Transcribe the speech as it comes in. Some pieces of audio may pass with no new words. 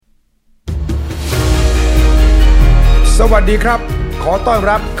สวัสดีครับขอต้อน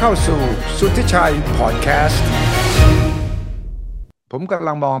รับเข้าสู่สุทธิชัยพอดแคสต์ผมกำ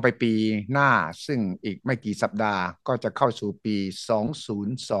ลังมองไปปีหน้าซึ่งอีกไม่กี่สัปดาห์ก็จะเข้าสู่ปี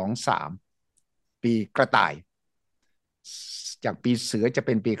2023ปีกระต่ายจากปีเสือจะเ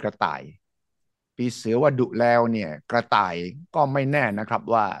ป็นปีกระต่ายปีเสือว่าดุแล้วเนี่ยกระต่ายก็ไม่แน่นะครับ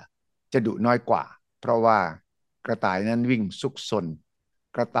ว่าจะดุน้อยกว่าเพราะว่ากระต่ายนั้นวิ่งซุกซน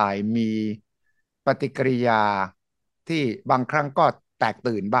กระต่ายมีปฏิกิริยาที่บางครั้งก็แตก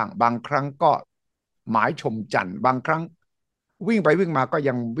ตื่นบ้างบางครั้งก็หมายชมจันทร์บางครั้งวิ่งไปวิ่งมาก็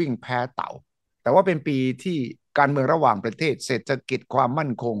ยังวิ่งแพ้เต่าแต่ว่าเป็นปีที่การเมืองระหว่างประเทศเศรษฐกิจความมั่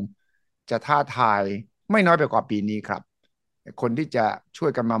นคงจะท้าทายไม่น้อยไปกว่าปีนี้ครับคนที่จะช่ว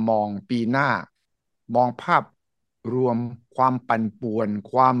ยกันมามองปีหน้ามองภาพรวมความปั่นป่วน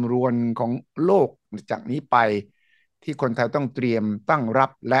ความรวนของโลกจากนี้ไปที่คนไทยต้องเตรียมตั้งรั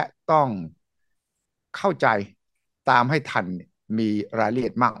บและต้องเข้าใจตามให้ทันมีรายละเอี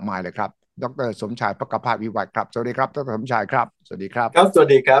ยดมากมายเลยครับดร.สมชายภคภาสวิวัฒน์ครับสวัสดีครับดร.สมชายครับสวัสดีครับครับสวัส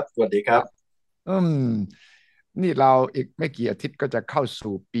ดีครับสวัสดีครับอืมนี่เราอีกไม่กี่อาทิตย์ก็จะเข้า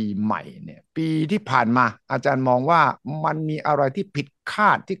สู่ปีใหม่เนี่ยปีที่ผ่านมาอาจารย์มองว่ามันมีอะไรที่ผิดค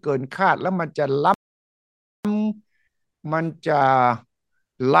าดที่เกินคาดแล้วมันจะล้ำมันจะ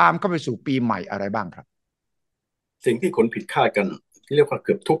ลามเข้าไปสู่ปีใหม่อะไรบ้างครับสิ่งที่คนผิดคาดกันที่เรียกว่าเ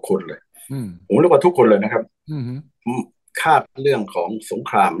กือบทุกคนเลยอืมผมเรียกว่าทุกคนเลยนะครับอืมคาดเรื่องของสง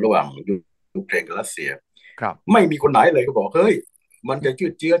ครามระหว่างยูเครนกับรัสเซียครับไม่มีคนไหนเลยก็บอกเฮ้ยมันจะยื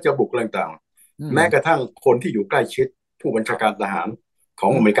ดเยื้อจะบุกอะไรต่างอืมๆแม้กระทั่งคนที่อยู่ใกล้ชิดผู้บัญชาการทหารขอ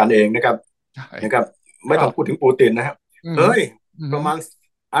งอืมอเมริกันเองนะครับใช่นะครับคไม่รับต้องพูดถึงปูตินนะครับอืมเฮ้ยอืมประมาณ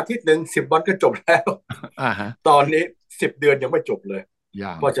อาทิตย์หนึ่ง10 วันก็จบแล้ว ฮะตอนนี้10 เดือนยังไม่จบเลยอย่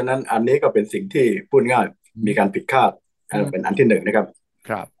างเพราะฉะนั้นอันนี้ก็เป็นสิ่งที่พูดง่ายอืมมีการผิดคาดอืมเป็นอันที่หนึ่งนะครับ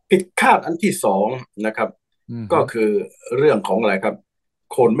ครับผิดคาดอันที่สองนะครับอืมก็คือเรื่องของอะไรครับ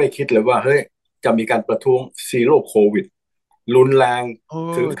คนไม่คิดเลยว่าเฮ้ยจะมีการประท้วงซีโร่โควิดรุนแรงโอ้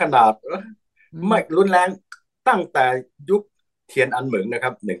ถึงขนาดอืไม่มรุนแรงตั้งแต่ยุคเทียนอันเหมิงนะค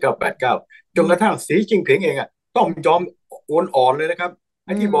รับ1989จอืมนกระทั่งสีจิ้งผิงเองอ่ะต้องยอมโอนอ่อนเลยนะครับไ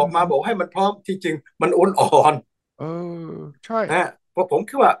อ้อืที่บอกมาบอกมให้มันพร้อมที่จริงมันโอนอ่อน เออใช่นะฮะเพราะผม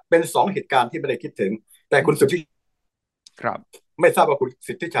คิดว่าเป็นสองเหตุการณ์ที่ไม่ได้คิดถึงแต่คุณสุทธิครับไม่ทราบว่าคุณ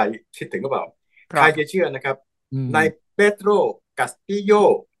สิทธิชัยคิดถึงหรือเปล่าครับใครจะเชื่อนะครับอืมในเปโตรกัสติโย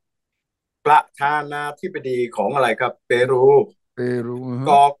ประธานาธิบดีของอะไรครับเปรูเปรู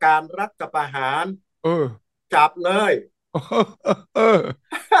ก่อการรัฐประหารเออ จับเลย เออ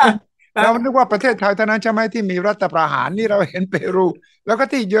เรานึกว่าประเทศไทยเท่านั้นใช่ไหมที่มีรัฐประหารนี่เราเห็นเปรูแล้วก็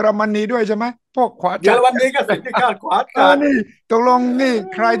ที่เยอรมนีด้วยใช่ไหมพวกขวาจัดเยอรมนีก็สิ่งที่คาดขวาดกันนี่ตกลงนี่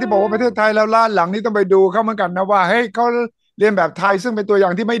ใครที่บอกว่าประเทศไทยแล้วล้านหลังนี่ต้องไปดูเขาเหมือนกันนะว่าเฮ้ยเขาเรียนแบบไทยซึ่งเป็นตัวอย่า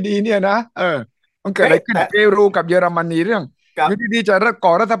งที่ไม่ดีเนี่ยนะมันเกิดอะไรขึ้นแต่เปรูกับเยอรมนีเรื่องกับอยู่ดีๆจะก่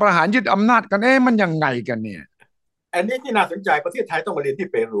อรัฐประหารยึดอำนาจกันมันยังไงกันเนี่ยอันนี้ที่น่าสนใจประเทศไทยต้องมาเรียนที่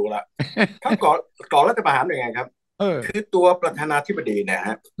เปรูละเขาก่อรัฐประหารยังไงครับ เออคือตัวประธานาธิบดีเนี่ยฮ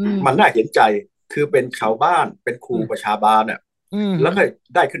ะอืมมันน่าเห็นใจคือเป็นชาวบ้านเป็นครูอืมประชาบาลเนี่ยอืมแล้วก็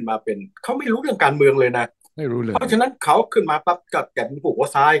ได้ขึ้นมาเป็นเขาไม่รู้เรื่องการเมืองเลยนะไม่รู้เลยเพราะฉะนั้นเขาขึ้นมาปั๊บกับแกเป็นผู้หัว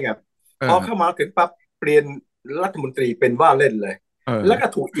ซ้ายไงเออพอเข้ามาถึงปั๊บเปลี่ยนรัฐมนตรีเป็นว่าเล่นเลยเอแล้วก็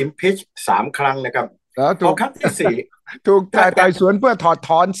อถูกอิมพีช3 ครั้งนะครับแล้วถูก พอครั้งที่สี่ ถูกแต่ไต่สวนเพื่อถอดถ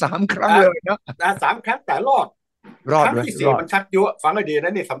อน3 ครั้งอ่าเลยนะ3 ครั้งแต่รอดรอดครั้งที่สี่เลยรอดมันชักยั่วฟังให้ดีน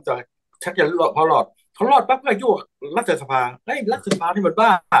ะนี่สำใจชักจะรอดพอรอดเขารอดปั๊บก็ยั่วรัฐสภาเฮ้ยรัฐสภาที่มันบ้า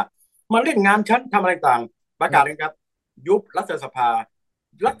มาเล่นงานฉันทำอะไรต่างประกาศกันครับยุบรัฐสภา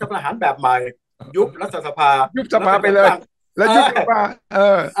รัฐประหารแบบใหม่ยุบรัฐสภายุบสแล้วก็ภาไปเลยจะตั้งแล้วเออยุบสภาเอ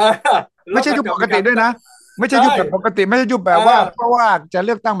อแล้วก็ไม่ใช่ยุบปจะมีการกติด้วยนะไม่ใช่ใช่ยุบแบบปกติไม่ใช่ยุบแบเอบว่าอเพราะว่าจะเ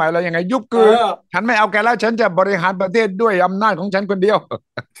ลือกตั้งใหม่อะไรยังไงยุบเอคืออ ฉันไม่เอาแกแล้วฉันจะบริหารประเทศด้วยอำนาจของฉันคนเดียว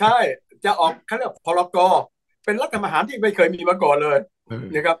ใช่จะออกเขาเรียกพรกเป็นรัฐประหารที่ไม่เคยมีมาก่อนเลยเออ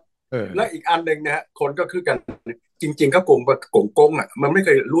นะครับเออและอีกอันหนึ่งนะฮะคนก็คือกันจริงๆเขาโกงอ่ะมันไม่เค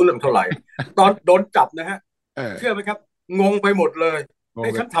ยรู้เรื่องเท่าไหร่ตอนโดนจับนะฮะเออเชื่อไหมครับงงไปหมดเลยงงเลยไอ้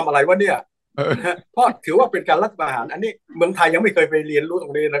ฉันทำอะไรวะเนี่ยเออนะฮะเพราะถือว่าเป็นการรัฐประหารอันนี้เมืองไทยยังไม่เคยไปเรียนรู้ตร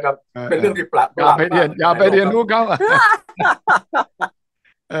งนี้นะครับเป็นเออเออเรื่องที่ประหลาดอย่าไปเรีมากเหมือนยนอย่าไปกันในโลกครับ เรียนรู้เขา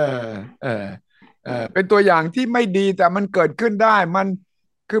เออเออเป็นตัวอย่างที่ไม่ดีแต่มันเกิดขึ้นได้มัน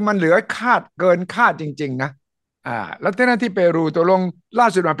คือมันเหลือคาดเกินคาดจริงๆนะแล้วที่นั่นที่เปรูตกลงล่า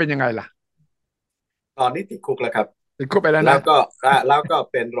สุดมันเป็นยังไงล่ะตอนนี้ติดคุกแล้วครับติดคุกไปแล้วนะแล้วก็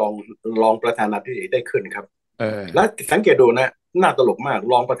เป็นรองประธานาธิบดีได้ขึ้นครับ เอแล้วอสังเกตดูนะน่าตลกมาก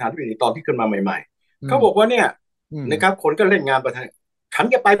รองประธานาธิบดีตอนที่ขึ้นมาใหม่ๆเขาบอกอืมว่าเนี่ยอืมนะครับคนก็เล่นงานประธานฉัน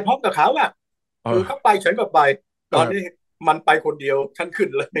จะไปพร้อมกับเขาอะเออคือเขาไปฉันก็ไปตอนนี้ มันไปคนเดียวฉันขึ้น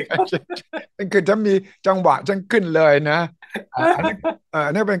เลยครับ นั่นคือถ้ามีจังหวะฉันขึ้นเลยนะอันนี้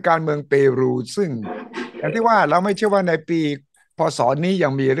อันนี้เป็นการเมืองเปรูซึ่งอย่างที่ว่าเราไม่เชื่อว่าในปีพศนี้ยั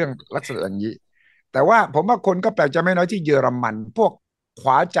งมีเรื่องลักษณะอย่างนี้แต่ว่าผมว่าคนก็แปลกใจไม่น้อยที่เยอรมันพวกขว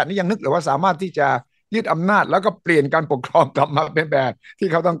าจัดนี่ยังนึกเลยว่าสามารถที่จะยึดอำนาจแล้วก็เปลี่ยนการปกครองกลับมาเป็นแบบที่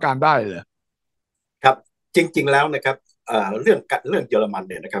เขาต้องการได้เลยครับจริงๆแล้วนะครับเรื่องเยอรมัน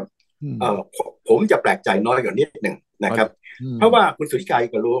เนี่ยนะครับอืมผมจะแปลกใจน้อยกว่านิดหนึ่งนะครับอืมเพราะว่าคุณสุทธิชัย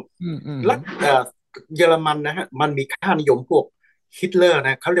ก็รู้อืรัฐเยอรมันนะฮะมันมีค่านิยมพวกฮิตเลอร์น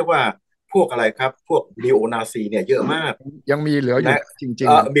ะเขาเรียกว่าพวกอะไรครับพวกนีโอนาซีเนี่ยเยอะมากยังมีเหลืออยู่นะจริง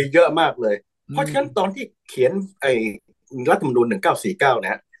มีเยอะมากเลยๆเพราะฉะนั้นตอนที่เขียนไอ้รัฐธรรมนูญ1949น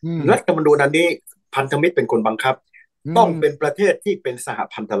ะฮะอืมรัฐธรรมนูญอันนี้พันธมิตรเป็นคนบังคับอืต้องเป็นมประเทศที่เป็นสห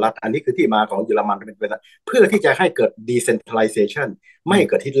พันธรัฐอันนี้คือที่มาของเยอรมันเป็นประเทศเพื่อที่จะให้เกิด decentralization ไม่ให้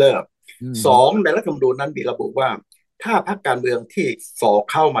เกิดฮิตเลอร์อืมสองในรัฐธรรมนูญนั้นมีระบุว่าถ้าพรรคการเมืองที่สอ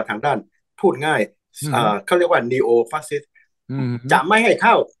เข้ามาทางด้านพูดง่ายอืมเขาเรียกว่า neo fascist อืจะมไม่ให้เ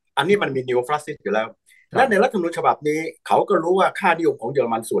ข้าอันนี้มันมี neo fascist อยู่แล้วและในครับรัฐธรรมนูญฉบับนี้เขาก็รู้ว่าค่านิยมของเยอร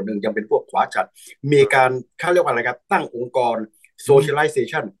มันส่วนหนึ่งยังเป็นพวกขวาจัดมีการเขาเรียกว่าอะไรครับตั้งองค์กร อืม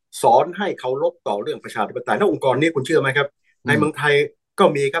socialization สอนให้เคารพต่อเรื่องประชาธิปไตยแล้วองค์กรนี้คุณเชื่อไหมครับในเมืองไทยก็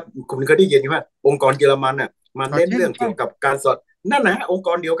มีครับคุณเคยได้ยินไหมองค์กรเยอรมันน่ะมาอ๋อเน้นใช่ใช่เรื่องเกี่ยวกับการสอนนั่นนะฮะองค์ก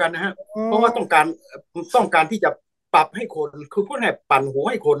รเดียวกันนะฮะอ๋อเพราะว่าต้องการที่จะปรับให้คนคือพูดง่ายปั่นหัว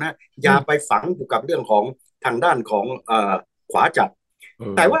ให้คนนะอย่าไปอืมฝังอยู่กับเรื่องของทางด้านของขวาจัดเอ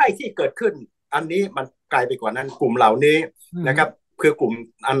แต่ว่าอไอ้ที่เกิดขึ้นอันนี้มันไกลไปกว่านั้นกลุ่มเหล่านี้อืนะครับมคือกลุ่ม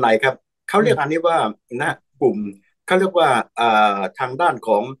อันไหนครับเขาอืมเรียกอันนี้ว่านะกลุ่มเขาเรียกว่าทางด้านข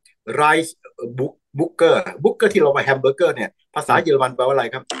องไรซ์บุ๊กเกอร์ที่เราไปแฮมเบอร์เกอร์เนี่ยภาษาเยอรมันแปลว่าอะไร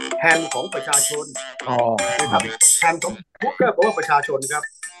ครับแฮมของประชาชนอ๋อนะครับแฮมของบุ๊กเกอร์แปลว่าประชาชนครับ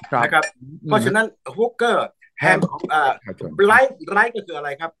ครับนะครับอืมเพราะฉะนั้นบุ๊กเกอร์แฮแฮมมของประชาชนไลท์ก็คืออะไร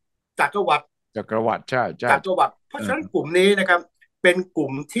ครับจักรวรรดิ จักรวรรดิใช่ใช่จักรวรรดิเพเอราะฉะนั้นอกลุ่มนี้นะครับเป็นกลุ่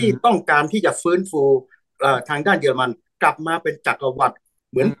มอืที่มต้องการที่จะฟื้นฟูทางด้านเยอรมันกลับมาเป็นจักรวรรดิ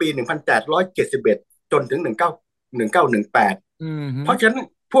เหมือนปีอืม1871จนถึง1918อืมอืมเพราะฉะนั้น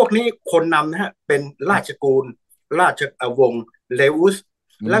พวกนี้คนนำนะฮะเป็นราชกูลราชวงศ์เลอุส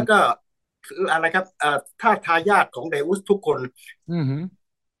แล้วก็อะไรครับถ้าทายาทของเลอุสทุกคนอืม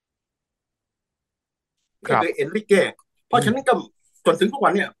คก็รับคือเอนริเก้เพอืมราะฉะนั้นก็จนถึงทุกวั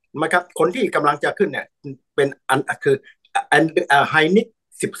นเนี่ยนะครับคนที่กำลังจะขึ้นเนี่ยเป็นอันคืออันไฮนิก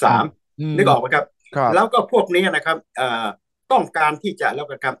อืม13อืมนึกออกไหมครับครับแล้วก็พวกนี้นะครับต้องการที่จะแล้ว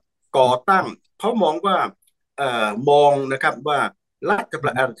กันครับก่อตั้งเขามองว่ามองนะครับว่ารัฐ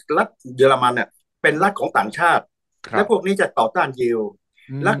รัฐเยอรมันเนี่ยเป็นรัฐของต่างชาติและครับพวกนี้จะต่อต้านยิว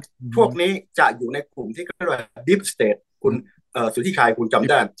อืมและอืมพวกนี้จะอยู่ในกลุ่มที่เรียกว่า Deep State คุณสุทธิชัยคุณดิจำ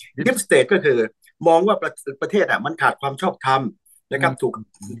ได้ ดิบ Deep State ก็คือ มองว่าประเทศอ่ะมันขาดความชอบธรรมอืมนะครับถูก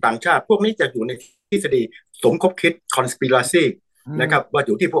ต่างชาติพวกนี้จะอยู่ในทฤษฎีสมคบคิด conspiracy อืมนะครับว่าอ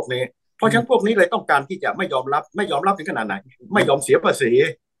ยู่ที่พวกนี้เพอืราะฉะม นั้นพวกนี้เลยต้องการที่จะไม่ยอมรับถึงขนาดไหนไม่ยอมเสียภาษี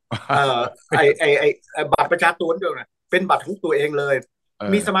เอ่อไอ้บัตรประชาชนด้วยนะเป็นบัตรของตัวเองเลยเอ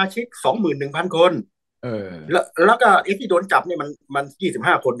มีสอมาชิก21,000 คนเออแล้วก็ไอ้ที่โดนจับเนี่ยมัน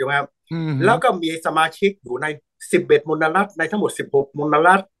25 คนใช่ไหมครับอืมฮึแล้วก็มีสมาชิกอยู่ใน11มลรัฐในทั้งหมด16มล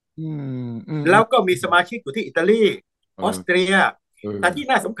รัฐ อืมอืมอืแล้วมก็มีสมาชิกอยู่ที่อิตาลีเออออสเตรียเออแต่ที่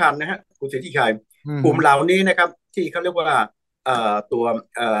น่าสำคัญนะฮะคุณสิทธิชัยอืมฮึกลุ่มเหล่านี้นะครับที่เขาเรียกว่าตัว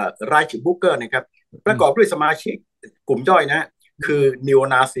ไรชิบุกเกอร์นะครับประกอบอืมด้วยสมาชิกกลุ่มย่อยนะฮะคือนิโอ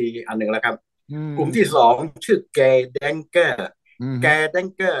นาซีอันหนึ่งแล้วครับอืกลุ่มที่มสองชื่อแกแดงเกอร์แกอืมฮึแดง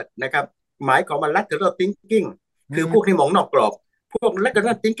เกอร์นะครับหมายความว่า lateral thinking อืคือพวกมที่มองนอกกรอบพวก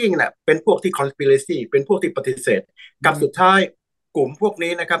lateral thinking เนี่ยเป็นพวกที่ conspiracy เป็นพวกที่ปฏิเสธกับสุดอืมท้ายกลุ่มพวก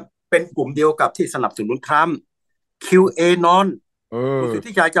นี้นะครับเป็นกลุ่มเดียวกับที่สนับสนุนทรัมป์ QAnon เอคุณอสุท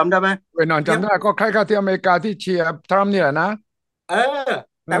ธิชัยจำได้ไหมเวนอนยังจำได้ก็คล้ายๆที่อเมริกาที่เชียร์ทรัมป์เนี่ยนะเออ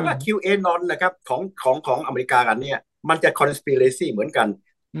เอแต่ว่า อ QAnon นะครับของอเมริกากันเนี่ยมันจะ conspiracy เหมือนกัน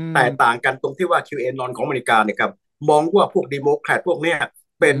อืแต่ต่ามงกันตรงที่ว่า QAnon ของอเมริกาเนี่ยครับมองว่าพวกดีโมแครตพวกเนี้ย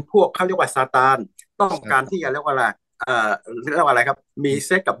เป็นอืมพวกเขาเรียกว่าซาตานต้องสัการตว์ที่จะเรียกว่าอะไรเอ่อเรียกว่าอะไรครับมีเ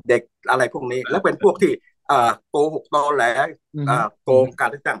ซ็กกับเด็กอะไรพวกนี้และเป็นพวกที่โกหกตอแหลอืมฮึโกอืมงการ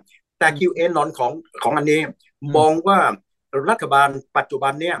เลือกตั้งแต่ อืม QAnon ของอันนี้อืมมองว่ารัฐบาลปัจจุบั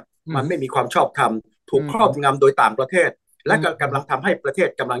นเนี่ยอืมมันไม่มีความชอบธรรมถูกครอบอืมงำโดยต่างประเทศ และก็อืมกำลังทำให้ประเทศ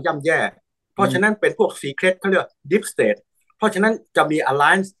กำลังย่ำแย่ เพอืราะฉะนั้นมเป็นพวก secret เขาเรียก deep state เพราะฉะนั้นจะมี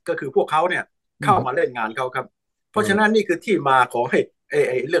alliance ก็คือพวกเขาเนี่ยอืมเข้ามาเล่นงานเขาครับ เพเออราะฉะนั้นนี่คือที่มาของไ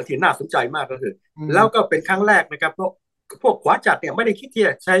อ้เรื่องที่น่าสนใจมากก็คืออืแล้วก็มเป็นครั้งแรกนะครับเพราะพวกขวาจัดเนี่ยไม่ได้คิดที่จ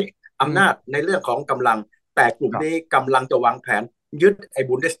ะใช้อือำนาจมในเรื่องของกำลังแต่กลุ่มนี้ครับกำลังจะวางแผนยึดไอ้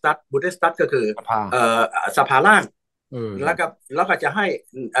บุนเดสตัดก็คือสภาเอ่อสภาล่าง เออแล้วก็แล้วก็จะให้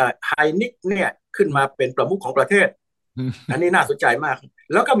ไฮนิกเนี่ยขึ้นอืมมาเป็นประมุขของประเทศอืมอันนี้น่าสนใจมาก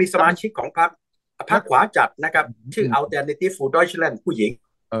แล้วก็มีสแล้วมาชิกของพรรคแล้วขวาจัดนะครับชื่อ อืม Alternative for Deutschland ผู้หญิง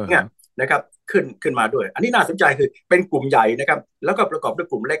เออเนี่ยฮะนะครับขึ้นมาด้วยอันนี้น่าสนใจคือเป็นกลุ่มใหญ่นะครับแล้วก็ประกอบด้วย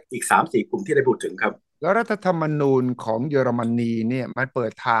กลุ่มเล็กอีก3-4กลุ่มที่ได้พูดถึงครับแล้วรัฐธรรมนูญของเยอรมนีเนี่ยมันเปิ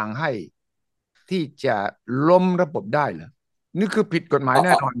ดทางให้ที่จะล้มระบบได้เหรอนี่คือผิดกฎหมายแ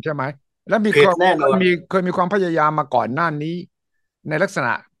น่อ๋อนอนใช่ไหมแล้วมีเพจแน่นอนเคยมีความพยายามมาก่อนหน้านี้ในลักษณ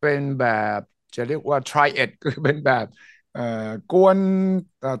ะเป็นแบบจะเรียกว่า triad คือเป็นแบบกวน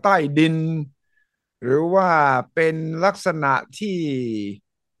ใต้ดินหรือว่าเป็นลักษณะที่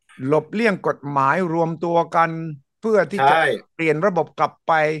หลบเลี่ยงกฎหมายรวมตัวกันเพื่อที่ใช่จะเปลี่ยนระบบกลับ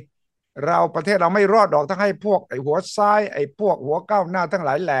ไปประเทศเราไม่รอดดอกทั้งให้พวกไอ้หัวซ้ายไอ้พวกหัวก้าวหน้าทั้งหล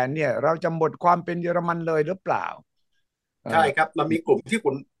ายแหล่เนี่ยเราจะหมดความเป็นเยอรมันเลยหรือเปล่าเออใช่ครับมันมีกลุ่มที่คุ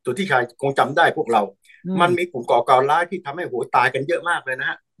ณสุทธิชัยคงจำได้พวกเราอืมมันมีกลุ่มก่อการร้ายที่ทำให้โหตายกันเยอะมากเลยนะ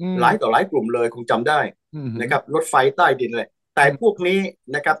ฮะอืมหลายต่อหลายกลุ่มเลยคงจำได้อืมนะครับรถไฟใต้ดินเลยแต่อืมพวกนี้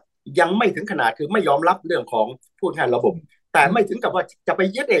นะครับยังไม่ถึงขนาดคือไม่ยอมรับเรื่องของพูดง่ายระบบแต่อืมไม่ถึงกับว่าจะไป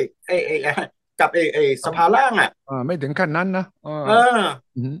ยึดไอ้กับไอ้สภาล่างอ่ะ ไม่ถึงขั้นนั้นนะเอออืม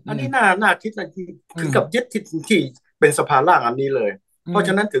อืมอันนี้น่าคิดนะอืมถึงกับยึดที่เป็นสภาร่างอันนี้เลยเพราะฉ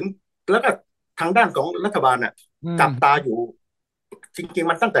ะนั้นอืมถึงแล้วก็ทางด้านของรัฐบาลน่ะอืมจับตาอยู่จริงๆ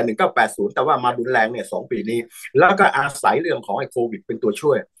มันตั้งแต่1980แต่ว่ามารุนแรงเนี่ย2 ปีนี้แล้วก็อาศัยเรื่องของไอ้โควิดเป็นตัวช่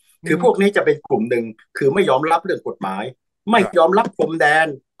วยคือพวกอืมนี้จะเป็นกลุ่มหนึ่งคือไม่ยอมรับเรื่องกฎหมายไม่ยอมรับพรมแดน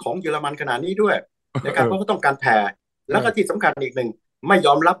ของเยอรมันขนาดนี้ด้วยนะคเออรับเพราะเขาต้องการแผ่แล้วก็เออที่สำคัญอีกหนึ่งไม่ย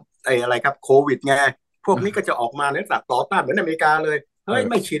อมรับไอ้อะไรครับโควิดไง พวกนี้ก็จะออกมาในลักษณะต่อต้านเหมือนอเมริกาเลยเฮ้ย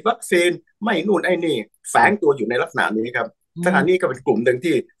ไม่เออฉีดวัคซีนไม่นู่นไอ้นี่แฝงตัวอยู่ในลักษณะนี้ครับอืม สถานนี้ก็เป็นกลุ่มหนึ่ง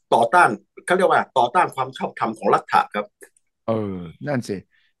ที่ต่อต้านเขาเรียกว่าต่อต้านความชอบธรรมของรัฐะครับเออนั่นสิ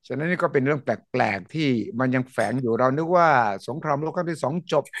ฉะนั้นนี่ก็เป็นเรื่องแปลกๆที่มันยังแฝงอยู่เรานึกว่าสงครามโลกครั้งที่สอง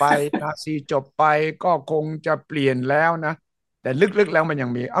จบไปนาซีจบไปก็คงจะเปลี่ยนแล้วนะแต่ลึกๆแล้วมันยัง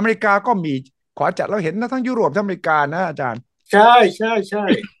มีอเมริกาก็มีขวาจัดเราเห็นนะทั้งยุโรปทั้งอเมริกานะอาจารย์ใช่ใช่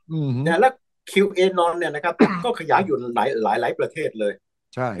อืมเนี่ยแล้ว QAnon เนี่ยนะครับก็ขยายอยู่หลายประเทศเลย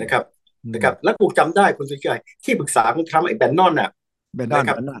ใช่นะครับอืมนะครับแล้วกูจำได้คุณสุชัยที่ปรึกษาของทรัมป์ไอ้แบนนอนน่ะเบนนันะค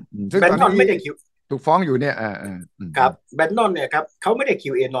รับนเบนนันซึ่งแบนนอตอนนี้นไม่ได้คิว ถูกฟ้องอยู่เนี่ยอืมครับแบนนอนเนี่ยครับเขาไม่ได้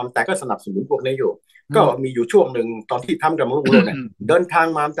QAnon แต่ก็สนับสนุนพวกนี้อยู่อืมก็มีอยู่ช่วงหนึ่งตอนที่ทำกำลังรุ่งเรืองเนี่ยอืมเดินทาง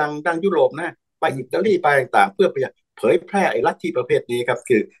มาทางยุโรปนะไปอิตาลีไปต่างๆเพื่อไปเผยแพร่ไอ้ลัทธิประเภทนี้ครับ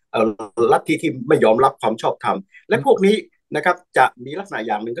คือลัทธิที่ไม่ยอมรับความชอบธรรมและพวกนี้นะครับจะมีลักษณะอ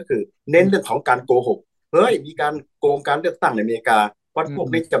ย่างหนึ่งก็คือเน้นเรื่องของการโกหกเฮ้ยมีการโกงการเลือกตั้งในอเมริกาเพราะอืพวก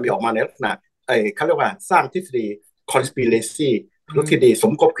นี้จะมมีออกมาในลักษณะเขาเรียกว่าสร้างทฤษฎี conspiracy อืมทฤษฎีส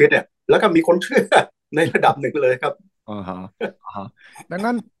มคบคิดเนี่ยแล้วก็มีคนเชื่อในระดับหนึ่งเลยครับ อ่าฮะอ่าฮะดัง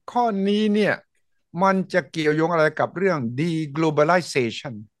นั้นข้อนี้เนี่ยมันจะเกี่ยวโยงอะไรกับเรื่อง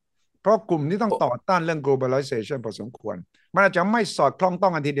deglobalization เพราะกลุ่มนี้ต้องต่อต้านเรื่อง globalization พอสมควรมันอาจจะไม่สอดคล้องต้อ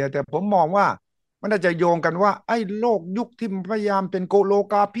งกันทีเดียวแต่ผมมองว่ามันอาจจะโยงกันว่าไอ้โลกยุคที่พยายามเป็นโล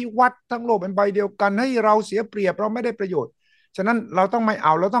กาภิวัตน์ทั้งโลกเป็นใบเดียวกันให้เราเสียเปรียบเราไม่ได้ประโยชน์ฉะนั้นเราต้องไม่เอ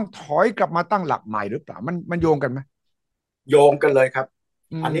าเราต้องถอยกลับมาตั้งหลักใหม่หรือเปล่ามันโยงกันไหมโยงกันเลยครับ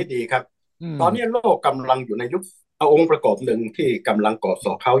อืมอันนี้ดีครับ อืมตอนนี้โลกกำลังอยู่ในยุคองค์ประกอบหนึ่งที่กำลังก่อส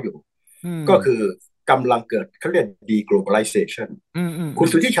อเขาอยู่ อืมก็คือกำลังเกิดเขาเรียก deglobalization อืมอืมอืมคุณ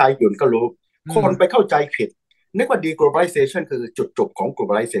สุทธิชัยหยุ่นก็รู้ อืมคนไปเข้าใจผิดนึกว่า deglobalization คือจุดจบของ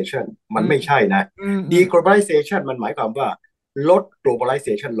globalization มันอืมไม่ใช่นะ อืมอืม deglobalization มันหมายความว่าลด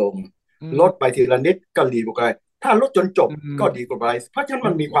globalization ลงอืลดไปมทีละนิดก็ deglobalize ถ้าลดจนจบอืมก็ deglobalize เพราะฉะนั้นอื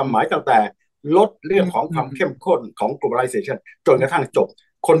มันมีความหมายมตั้งแต่ลดอืเรื่องมของความอืมเข้มข้นของ globalization จนกระทั่งจบ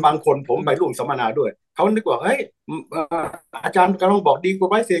คนบางคนผมไปร่วมสัมมนาด้วยเขานึกว่าเฮ้ยอาจารย์กำลังบอก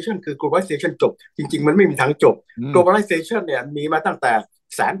deglobalization คือ globalization จบจริงๆมันไม่มีทางจบ อืม globalization เนี่ยมีมาตั้งแต่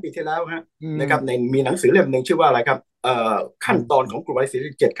100,000 ปีที่แล้วฮะอืมนะครับในมีหนังสือเล่มหนึ่งชื่อว่าอะไรครับอืขั้นตอนมของ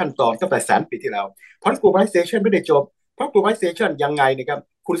globalization 7 ขั้นตอนตั้งแต่100,000 ปีที่แล้วเพราะ globalization ไม่ได้จบเพราะ globalization ยังไงนะครับ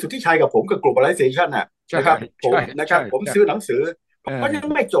คุณสุทธิชัยกับผมกับ globalization น่ะใช่นะครับผมใช่ใช่นะครับผมใช่ซื้อหนังสือเอเพราะยัง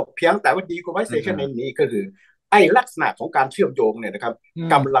อไม่จบเพียงแต่ว่า เอ deglobalization ในอนี้ก็คือไอ้ลักษณะของการเชื่อมโยงเนี่ยนะครับอืม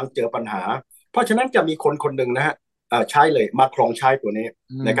กำลังเจอปัญหาเพราะฉะนั้นจะมีคนคนหนึ่งนะฮะใช้เลยมาครองใช้ตัวนี้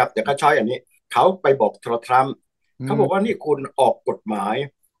อืมนะครับแต่ก็ใช้อันนี้เขาไปบอกโทรทรัมป์อืเขาบอกว่ามนี่คุณออกกฎหมาย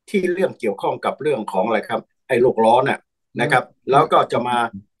ที่เรื่องเกี่ยวข้องกับเรื่องของอะไรครับไอ้โลกร้อนน่ะอืมนะครับอืแล้วก็มจะมา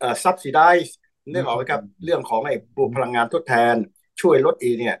subsidize อืเรื่องออกไหมครับมเรื่องของไอ้พลังงานทดแทนช่วยลด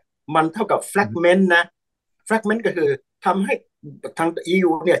อีเนี่ยมันเท่ากับ fragment นะ fragment ก็คือทำให้ทาง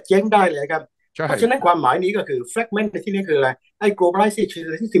EU เนี่ยเจ๊งได้เลยครับใช่เพราะฉะนั้นความหมายนี้ก็คือ fragment ในที่นี้คืออะไรไอ้ globalization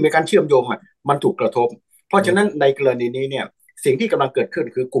ที่มีการเชื่อมโยงอ่ะมันถูกกระทบเพราะฉะนั้นในกรณีนี้เนี่ยสิ่งที่กำลังเกิดขึ้น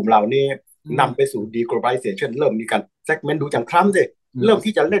คือกลุ่มเหล่านี้ นำไปสู่ deglobalization เริ่มมีการ segment ดูจากทรัมป์สิอืมเริ่ม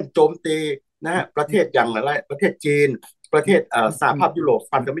ที่จะเล่นโจมตีนะฮะประเทศอย่างอะไรประเทศจีนประเทศสหภาพยุโรป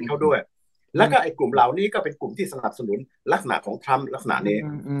พันธมิตรเขาด้วยแล้วก็ไอ้กลุ่มเหล่านี้ก็เป็นกลุ่มที่สนับสนุนลักษณะของทรัมป์ลักษณะนี้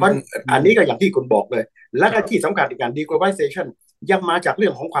เพราะอันนี้ก็อย่างที่คุณบอกเลยและก็ที่สำคัญอีกการ deglobalization ยังมาจากเรื่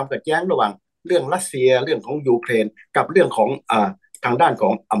องของความขัดแย้งระหว่างเรื่องรัสเซียเรื่องของยูเครนกับเรื่องของทางด้านขอ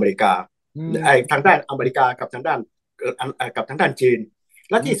งอเมริกาไอ้ทางด้านอเมริกากับทางด้านกับทางด้านจีน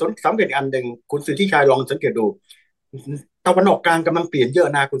และที่สำคัญอีกอันหนึ่งคุณสุทธิชัยลองสังเกตดูตะวันออกกลางกำลังเปลี่ยนเยอะ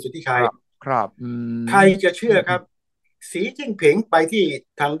นะคุณสุทธิชัยครับครับใครจะเชื่อครับสีจิ้นผิงไปที่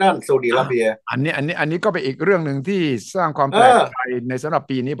ทางด้านซาอุดิอาระเบียอันนี้ก็เป็นอีกเรื่องหนึ่งที่สร้างความเอแปลกอใจในสำหรับ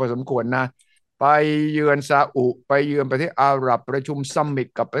ปีนี้พอสมควรนะไปเยือนซาอุไปเยือนประเทศอาหรับประชุมซัมมิต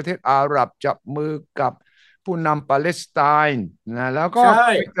กับประเทศอาหรับจับมือกับผู้นำปาเลสไตน์นะแล้วก็ใ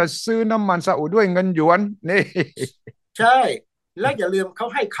ช่จะซื้อน้ำมันซาอุด้วยเงินหยวนนี่ ใช่และอย่าลืมเขา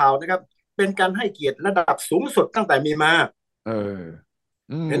ให้ข่าวนะครับเป็นการให้เกียรติระดับสูงสุดตั้งแต่มีมา เออ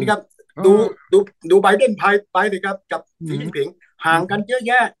อืมเห็นไหมครับเออดูดูดูไบเดนไปเลยครับกับอืมสีจิ้นผิงห่าอืมงกันเยอะแ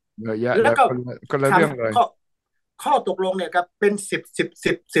ยะเยอะแยะแล้วก็เลยคนละทเรื่องเลยำข้อตกลงเนี่ยครับเป็นสิ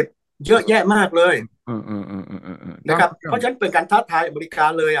บเยอะแยะมากเลยทั้งนะครับเรื่องเพราะฉะนั้นเป็นการท้าทายอเมริกา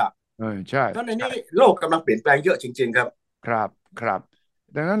เลยอ่ะใช่เพราะในใช่ นี้โลกกำลังเปลี่ยนแปลงเยอะจริงๆครับครับครับ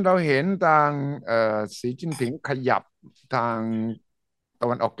ดังนั้นเราเห็นทางสีจิ้นผิงขยับทางตะ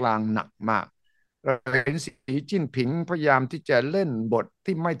วันออกกลางหนักมากเราเห็นสีจิ้นผิงพยายามที่จะเล่นบท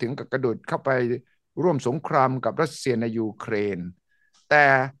ที่ไม่ถึงกับกระโดดเข้าไปร่วมสงครามกับรัสเซียในยูเครนแต่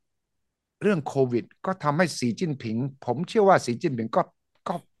เรื่องโควิดก็ทำให้สีจิ้นผิงผมเชื่อว่าสีจิ้นผิงก็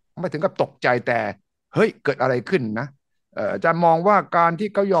ไม่ถึงกับตกใจแต่เฮ้ยเกิดอะไรขึ้นนะจะมองว่าการที่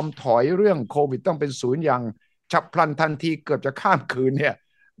เขายอมถอยเรื่องโควิดต้องเป็นศูนย์อย่างฉับพลันทันทีเกือบจะข้ามคืนเนี่ย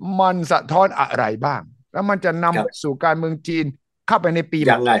มันสะท้อนอะไรบ้างแล้วมันจะคนำรับไปสู่การเมืองจีนเข้าไปในปีให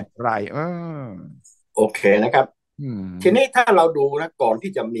ม่ยังไงอย่างไรโอเคนะครับอืทีนี้มถ้าเราดูนะก่อน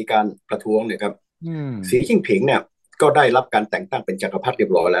ที่จะมีการประท้วงเนี่ยครับอืมสีจิ้นผิงเนี่ยก็ได้รับการแต่งตั้งเป็นจักรพรรดิเรีย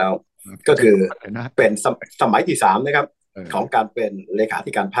บร้อยแล้วก็จะคือเลยนะเป็นสมัยที่สามนะครับเออของการเป็นเลขา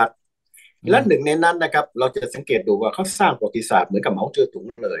ธิการพรรค และหนึ่งอืมในนั้นนะครับเราจะสังเกตดูว่าเขาสร้างประวัติศาสตร์เหมือนกับเหมาเจ๋อตุง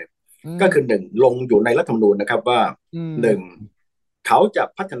เลยอืก็คือหมนึ่งลงอยู่ในรัฐธรรมนูญนะครับว่าอืหนึ่งมเขาจะ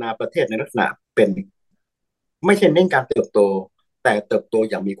พัฒนาประเทศในลักษณะเป็นไม่ใช่เน้นการเติบโตแต่เติบโต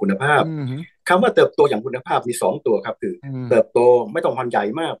อย่างมีคุณภาพอืมคำว่าเติบโตอย่างคุณภาพมีสองตัวครับคืออืมเติบโตไม่ต้องพันใหญ่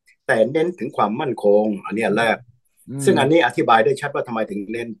มากแต่เน้นถึงความมั่นคงอันนี้อันแรกอืมซึ่งอันนี้อธิบายได้ชัดว่าทำไมถึง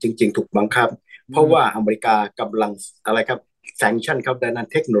เน้นจริงๆถูกบังคับเพราะว่าอเมริกากำลังอะไรครับแซงชั่นเขาด้าน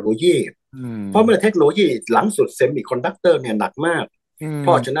เทคโนโลยีอืเพราะเมื่อมเทคโนโลยีหลังสุดเซมิคอนดักเตอร์เนี่ยหนักมากอืเพ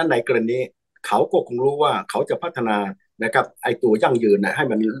ราะฉะมนั้นในกรณีเขาก็คงรู้ว่าเขาจะพัฒนานะครับไอตัวยั่งยืนนะให้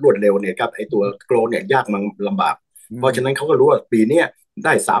มันรวดเร็วเนี่ยครับไอตัวโกลเนี่ยยากมันลำบากอืมเพราะฉะนั้นเขาก็รู้ว่าปีนี้ไ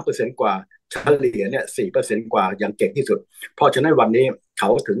ด้3%กว่าเฉลี่ยเนี่ย4%กว่าอย่างเก่งที่สุดเพราะฉะนั้นวันนี้เขา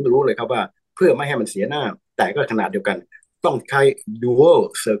ถึงรู้เลยครับว่าเพื่อไม่ให้มันเสียหน้าแต่ก็ขนาดเดียวกันต้องใช้ dual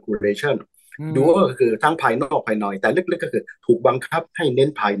circulation อืดูมก็คือทั้งภายนอกภายในแต่ลึกๆก็คือถูกบังคับให้เน้น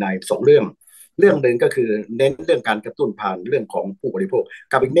ภายใน2 เรื่องหนึ่งก็คือเน้นเรื่องการกระตุ้นผ่านเรื่องของผู้บริโภค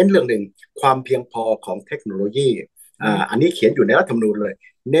กับอีกเน้นเรื่องหนึ่งความเพียงพอของเทคโนโลยีอันนี้เขียนอยู่ในรัฐธรรมนูญเลย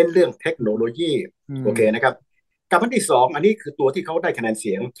เน้นเรื่องเทคโนโลยีอืโอเคมนะครับกับอันที่สองอันนี้คือตัวที่เขาได้คะแนนเ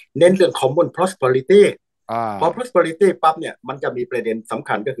สียงเน้นเรื่อง common prosperity อ่พอ า prosperity ปั๊บเนี่ยมันจะมีประเด็นสำ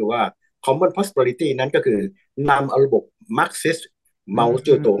คัญก็คือว่า common prosperity นั้นก็คือนำเอาระบบ Marxist อืเมาเ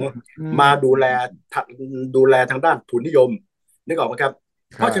จ๋อตงมอืมมาดูแลทางด้านทุนนิยมนึกออกไหมครับ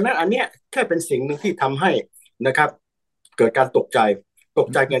เพราะฉะนั้นครับอันเนี้ยแค่เป็นสิ่งหนึ่งที่ทำให้นะครับเกิดการตกใจ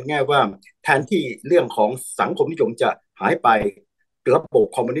กันง่ายว่าแทนที่เรื่องของสังคมนิยมจะหายไประบบ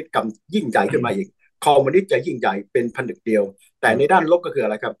คอมมิวนิสต์กำยิ่งใหญ่ขึ้นมาอีกคอมมิวนิสต์จะยิ่งใหญ่เป็นผนึกเดียวแต่ในด้านลบก็คืออะ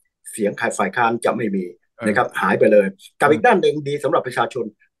ไรครับเสียงขายฝ่ายค้านจะไม่มีนะครับเออหายไปเลยกับอีกด้านหนึ่งดีสำหรับประชาชน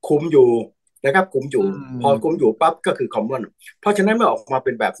คุมอยู่นะครับคุมออืยู่พอคุมมอยู่ปั๊บก็คือคอมมอนเพราะฉะนั้นเมื่อออกมาเ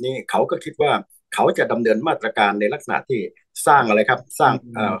ป็นแบบนี้เขาก็คิดว่าเขาจะดำเนินมาตรการในลักษณะที่สร้างอะไรครับสอืร้าง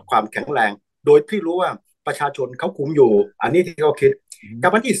มความแข็งแรงโดยที่รู้ว่าประชาชนเขาคุมอยู่อันนี้ที่เขาคิดกั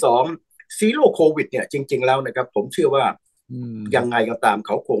บอันที่สองซีโร่โควิดเนี่ยจริงๆแล้วนะครับผมเชื่อว่าอืมยังไงก็ตามเข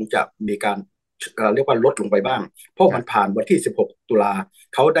าคงจะมีการเรียกว่าลดลงไปบ้างเพราะมันผ่านวันที่16ตุลา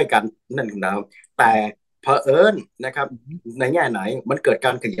เขาได้การนั่นแล้วแต่เผอิญนะครับในแง่ไหนมันเกิดก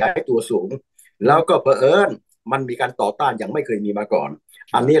ารขยายตัวสูงแล้วก็เผอิญมันมีการต่อต้านอย่างไม่เคยมีมาก่อน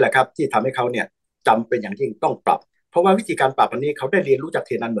อันนี้แหละครับที่ทำให้เขาเนี่ยจำเป็นอย่างยิ่งต้องปรับเพราะว่าวิธีการปรับอันนี้เขาได้เรียนรู้จากเ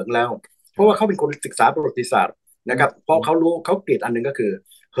ทียนอันเหมืองแล้วเพราะว่าเขาเป็นคนศึกษาประวัติศาสตร์นะครับพอเขารู้เขาเกลียดอันหนึ่งก็คือ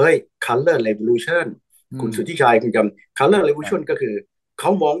เฮ้ย color revolution คุณสุทธิชัยคุณจำ color revolution ก็คือเขา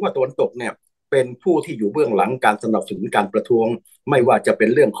มองว่าตะวันตกเนี่ย เป็นผู้ที่อยู่เบื้องหลังการสนับสนุนการประท้วงไม่ว่าจะเป็น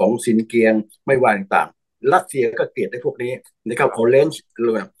เรื่องของซินเกียงไม่ว่าต่างๆรัสเซียก็เกลียดไอ้พวกนี้นะครับออเรนจ์เ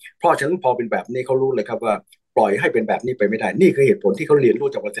ลยเพราะฉะนั้นพอเป็นแบบนี้เขารู้เลยครับว่าปล่อยให้เป็นแบบนี้ไปไม่ได้นี่คือเหตุผลที่เขาเรียนรู้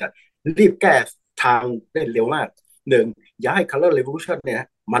จากประวัติศาสตร์รีบแก้ทางได้เร็วมากหนึ่งอย่าให้ Color Revolution เนี่ย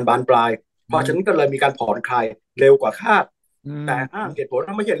มันบานปลายเพราะฉะนั้นก็เลยมีการผ่อนคลายเร็วกว่าคาดแต่อ้างเหตุผล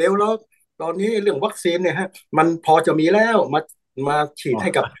ว่าไม่ใช่เร็วแล้วตอนนี้เรื่องวัคซีนเนี่ยฮะมันพอจะมีแล้วมาฉีดให้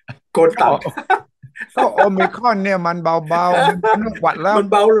กับคนต่างก็โอมิครอนเนี่ยมันเบาๆมันหวัดแล้วมัน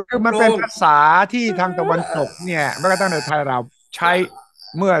เบาคือมันลงเป็นภาษาที่ทางตะวันตกเนี่ยแม้กระทั่งในไทยเราใช้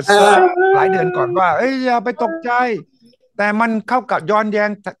เมื่อเอสักหลายเดือนก่อนอว่าเอ้ยอย่าไปตกใจแต่มันเข้ากับย้อนแย้ง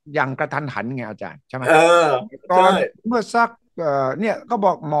อย่างกระทันหันไงอาจารย์ใช่ไหมเออตอใช่นเมื่อสักเนี่ยก็บ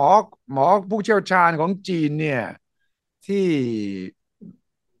อกหมอผู้เชี่ยวชาญของจีนเนี่ยที่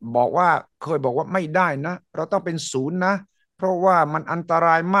บอกว่าเคยบอกว่าไม่ได้นะเราต้องเป็นศูนย์นะเพราะว่ามันอันตร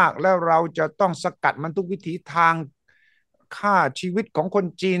ายมากแล้วเราจะต้องสกัดมันทุกวิถีทางค่าชีวิตของคน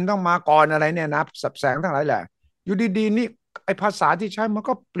จีนต้องมาก่อนอะไรเนี่ยนะสับแสงทั้งหลายแหละอยู่ดีๆนี่ไอภาษาที่ใช้มัน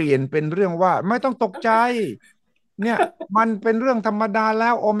ก็เปลี่ยนเป็นเรื่องว่าไม่ต้องตกใจเนี่ยมันเป็นเรื่องธรรมดาแล้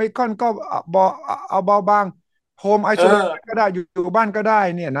วโอมิครอนก็เอาเบาบางโฮมไอเอโซเลชันอก็ได้อยู่บ้านก็ได้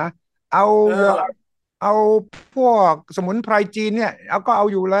เนี่ยนะเอาเออเอาพวกสมุนไพรจีนเนี่ยเอาก็เอา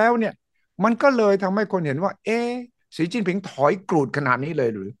อยู่แล้วเนี่ยมันก็เลยทำให้คนเห็นว่าเอ๊ะสีจิ้นผิงถอยกรูดขนาดนี้เลย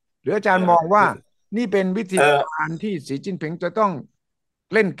หรืออาจารย์มองว่านี่เป็นวิธีเออการที่สีจิ้นผิงจะต้อง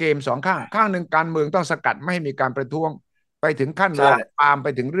เล่นเกมสองข้างข้างหนึ่งการเมืองต้องสกัดไม่ให้มีการประท้วงไปถึงขั้นใช่ลามปามไป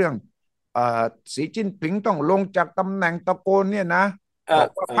ถึงเรื่องเอ่อสีจิ้นผิงต้องลงจากตำแหน่งตะโกนเนี่ยนะเออบอก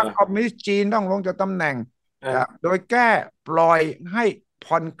ว่าเออพรรคคอมมิวนิสต์จีนต้องลงจากตำแหน่งเออโดยแก้ปล่อยให้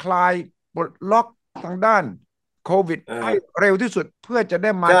ผ่อนคลายปลดล็อกทางด้านโควิดเอให้อเร็วที่สุดเพื่อจะไ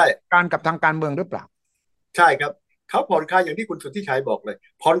ด้มาใช่จัดการกับทางการเมืองหรือเปล่าใช่ครับเขาผ่อนคลายอย่างที่คุณสุทธิชัยบอกเลย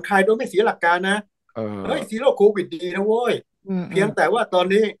ผ่อนคลายโดยไม่เสียหลักการนะเอเฮ้ยซีอโร่โควิดดีนะเว้ยเพียงแต่ว่าตอน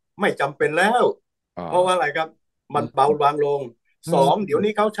นี้ไม่จำเป็นแล้วอ่เพราะว่าาอะไรครับอืมันเบามบางลงอืสองเดี๋ยวม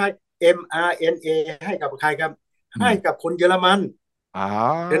นี้เขาใช้ mRNA ให้กับใครครับให้อืมกับคนเยอรมันอ่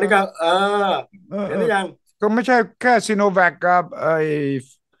เห็นไหมาครับเออเออเห็นหรือยัง ก็ไม่ใช่แค่ซีโนแวคกับไอ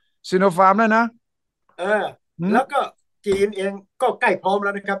ซีโนฟาร์มแล้วนะเอออืมแล้วก็จีนเองก็ใกล้พร้อมแล้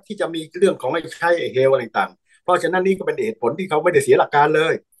วนะครับที่จะมีเรื่องของไอ้ใช้ไอ้เฮลอะไรต่างๆเพราะฉะนั้นนี่ก็เป็นเหตุผลที่เขาไม่ได้เสียหลักการเล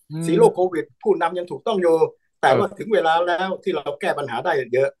ยอืซีโร่โคมวิดผู้นำยังถูกต้องอยู่แต่ว่าเออถึงเวลาแล้วที่เราแก้ปัญหาได้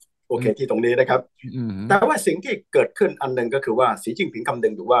เยอะโออืมเคที่ตรงนี้นะครับอืมแต่ว่าสิ่งที่เกิดขึ้นอันหนึ่งก็คือว่าสีจิ้นผิงคำนึ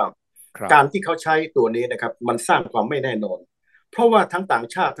งอยู่ว่าครับการที่เขาใช้ตัวนี้นะครับมันสร้างความไม่แน่นอนเพราะว่าทั้งต่าง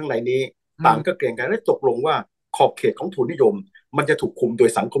ชาติทั้งในนี้อืมต่างก็เกรงกันและตกลงว่าขอบเขตของทุนนิยมมันจะถูกคุมโดย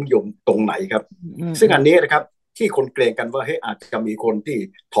สังคมนิยมตรงไหนครับ ซึ่งอืมอืมอันนี้นะครับที่คนเกรงกันว่าเฮ้ยอาจจะมีคนที่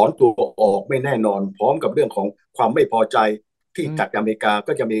ถอนตัวออกไม่แน่นอนพร้อมกับเรื่องของความไม่พอใจที่อืมจากอเมริกา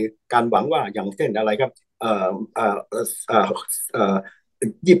ก็จะมีการหวังว่าอย่างเช่นอะไรครับเอ่อเอ่อเอ่อเอ่อ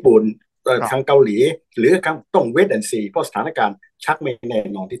ญี่ปุ่นครับทางเกาหลีหรือต้องเวทแอนซีเพราะสถานการณ์ชักไม่แน่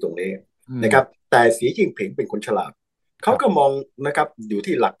นอนที่ตรงนี้อืมนะครับแต่สีจิ้นผิงเป็นคนฉลาดคเขารับก็มองนะครับอยู่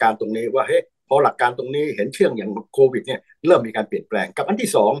ที่หลักการตรงนี้ว่าเฮ้ยพอหลักการตรงนี้เห็นเชื่องอย่างโควิดเนี่ยเริ่มมีการเปลี่ยนแปลงกับอันที่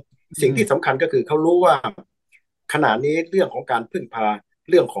สองสิ่งอืมที่สำคัญก็คือเขารู้ว่า ขณะนี้เรื่องของการพึ่งพา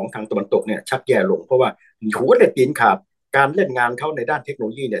เรื่องของทางตะวันตกเนี่ยชักแย่ลงเพราะว่าหัวเด็ดตีนขาดการเล่นงานเขาในด้านเทคโนโล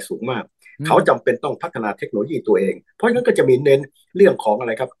ยีเนี่ยสูงมากอืมเขาจำเป็นต้องพัฒนาเทคโนโลยีตัวเองเพราะฉะนั้นก็จะมีเน้นเรื่องของอะไ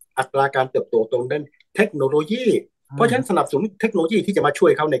รครับอัตราการเติบโตตรงด้านเทคโนโลยีเพราะฉะนั้นสนับสนุนเทคโนโลยีที่จะมาช่ว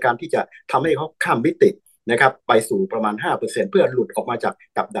ยเขาในการที่จะทำให้เขาข้ามมิตินะครับไปสู่ประมาณ5%เพื่อหลุดออกมาจาก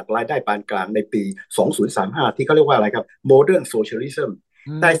กับดักรายได้ปานกลางในปี2035ที่เขาเรียกว่าอะไรครับ Modern Socialism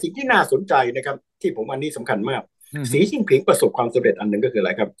อืมแต่สิ่งที่น่าสนใจนะครับที่ผมอันนี้สำคัญมากอืมสีจิ้นผิงประสบความสำเร็จอันหนึ่งก็คืออะไ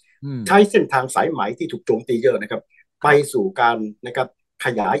รครับอืมใช้เส้นทางสายไหมที่ถูกโจมตีเยอะนะครับไปครับสู่การนะครับข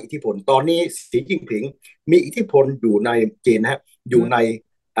ยายอิทธิพลตอนนี้สีจิ้นผิงมีอิทธิพลอยู่ในจีนนะฮะออืยู่ในม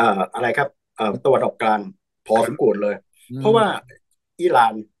อะไรครับตะวันออกกลางพอครับสมควรเลยอืเพราะว่ามอิหร่า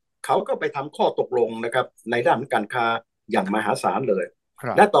นเขาก็ไปทำข้อตกลงนะครับในด้านการค้าอย่างมหาศาลเลยค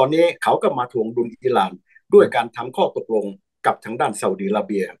รับและตอนนี้เขาก็มาทวงดุลอิหร่านด้วยการอืมทำข้อตกลงกับทางด้านซาอุดิอาระเ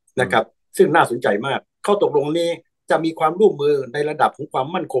บียเออนะครับ ซึ่งน่าสนใจมากข้อตกลงนี้จะมีความร่วมมือในระดับของความ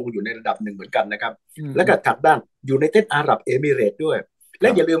มั่นคงอยู่ในระดับหนึ่งเหมือนกันนะครับและอืมอืมก็ถัดด้านอยู่ในเต็ดอาหรับเอมิเรตด้วยและ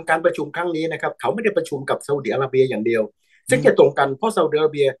อย่าครับลืมการประชุมครั้งนี้นะครับเขาไม่ได้ประชุมกับซาอุดิอาระเบียอย่างเดียวซึ่งจะตอืมรงกันเพราะซาอุดิอาร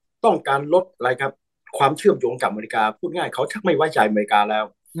ะเบียต้องการลดอะไรครับความเชื่อมโยงกับอเมริกาพูดง่ายเขาชักไม่ไว้ใจอเมริกาแล้ว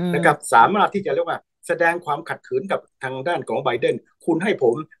อืนะครับมสามารถที่จะเรียกว่าแสดงความขัดขืนกับทางด้านของไบเดนคุณให้ผ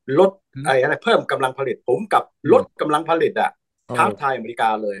มลดอืมอะไรเพิ่มกำลังผลิตผมกับลดอืมกำลังผลิตอ่ะเออท้าทายอเมริกา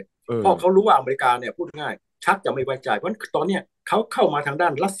เลย เออเพราะเขารู้ว่าอเมริกาเนี่ยพูดง่ายชักจะไม่ไว้ใจเพราะตอนนี้เขาเข้ามาทางด้า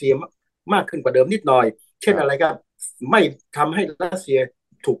นรัสเซียมากขึ้นกว่าเดิมนิดหน่อยเช่ครับนอะไรครับไม่ทำให้รัสเซีย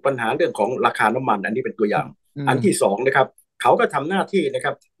ถูกปัญหาเรื่องของราคาน้ำมันอันนี้เป็นตัวอย่างอืมอันที่สองนะครับเขาก็ทำหน้าที่นะค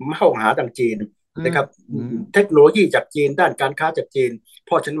รับเข้าหาทางจีนอืมนะครับอืมเทคโนโลยีจากจีนด้านการค้าจากจีนเพ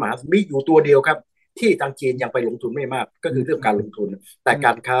ราะฉะนั้นมีอยู่ตัวเดียวครับที่ทางจีนยังไปลงทุนไม่มากก็อืคือเรื่องการลงมทุนแต่ก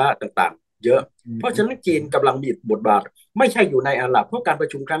ารค้าต่างๆเยอะเพราะฉะนั้นจีนกำลังมีบทบาทไม่ใช่อยู่ในอาหรับเพราะการประ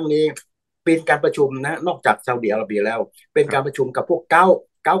ชุมครั้งนี้เป็นการประชุมนะนอกจากซาอุดิอาระเบียแล้วเป็นครับการประชุมกับพวกเก้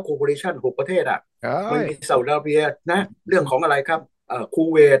าโคร์ปอเรชัน6 ประเทศอ่ะใช่มันมีซาอุดิอาระเบียนะเรื่องของอะไรครับคู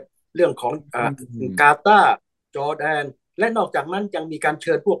เวตเรื่องของอืกามตาร์จอร์แดนและนอกจากนั้นยังมีการเ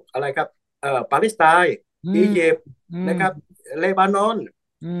ชิญพวกอะไรครับปาเลสไตน์อืมอียิปต์อืมนะครับเลบานอน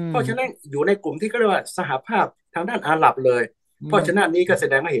อืเพราะฉะนั้นมอยู่ในกลุ่มที่เขาเรียกว่าสหภาพทางด้านอาหรับเลยอืเพราะฉะนั้นนี้ก็มแส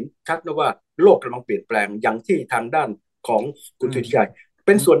ดงให้เห็นชัดนะว่าโลกกำลังเปลี่ยนแปลงอย่างที่ทางด้านของอืคุณมสุทธิชัยเ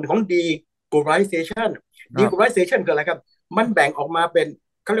ป็นอืมส่วนของ deglobalization ครับ deglobalization คืออะไรครับมันแบ่งออกมาเป็น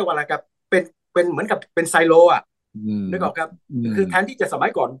เขาเรียกว่าอะไรครับเป็นเหมือนกับเป็นไซโลอ่ะอืมนึกออกครับอืมคือแทนที่จะสมั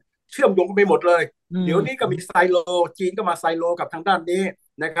ยก่อนเชื่อมโยงกันไปหมดเลยอืเดี๋ยวนี้ก็มีมไซโลจีนก็มาไซโลกับทางด้านนี้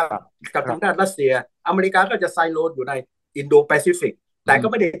นะครับครับกับทางด้านครับรัสเซียอเมริกาก็จะไซโลอยู่ในอินโดแปซิฟิกแต่ก็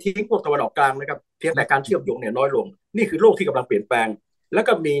ไม่อืมได้ทิ้งพวกตะวันออกกลางนะครับเพียงอืแต่การเชื่อมโยงเนี่ยน้อยลงนี่คือโลกที่กำลังเปลี่ยนแปลงแล้ว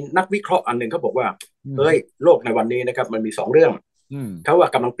ก็มีนักวิเคราะห์อันหนึ่งเขาบอกว่าเฮ้ยมโลกในวันนี้นะครับมันมี2 เรื่องอืมเขาว่า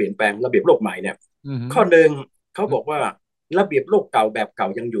กำลังเปลี่ยนแปลงระเบียบโลกใหม่เนี่ยอืมข้อหนึ่งเขาอืมบอกว่าระเบียบโลกเก่าแบบเก่า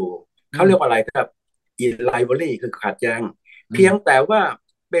ยังอยู่อืเขาเรียกว่ามอะไรครับ rivalry คือขัดแย้งอืมเพียงแต่ว่า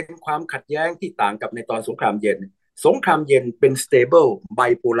เป็นความขัดแย้งที่ต่างกับในตอนสงครามเย็นสงครามเย็นเป็น stable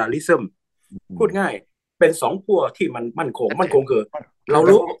bipolarism อืมพูดง่ายเป็น2 ขั้วที่มันมั่นคงคือคือแบบเรา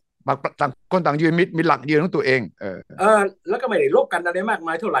รู้ต่างคนต่างยืนมีหลักยืนของตัวเองแล้วก็ไม่ได้ลบกันอะไรมากม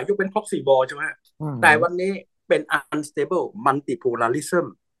ายเท่าไหร่ยกเป็น proxy war ใช่ไหมอืแต่วันมนี้เป็น unstable multipolarism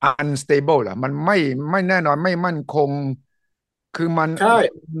unstable ล่ะมันไม่แน่นอนไม่มั่นคงคือใช่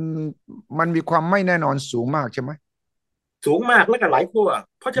มันมีความไม่แน่นอนสูงมากใช่ไหมสูงมากแล้วก็หลายขั้ว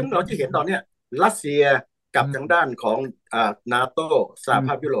เพราะฉะนั้นเราจะเห็นตอนเนี้ยรัสเซียกับทางอืมด้านของนาโตสอืมหภ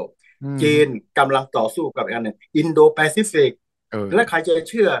าพยุโรปอืมจีนกำลังต่อสู้กับอันหนึ่งอินโดแปซิฟิกเอและใครอจะ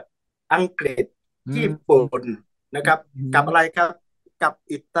เชื่ออังกฤษอืญี่มปุ่นนะครับอืมกับอะไรครับกับ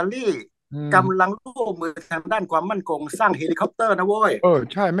อิตาลีอืมกำลังร่วมมือทางด้านความมั่นคงสร้างเฮลิคอปเตอร์นะเว้ย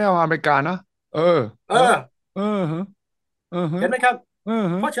ใช่ไม่เอาอเมริกานะเออเอแล้วอ เออฮะเออฮะเห็นไหมครับเออ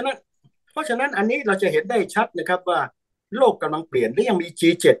ฮะเพราะฉะนั้นเพราะฉะนั้นอันนี้เราจะเห็นได้ชัดนะครับว่าโลกกำลังเปลี่ยนและยังมี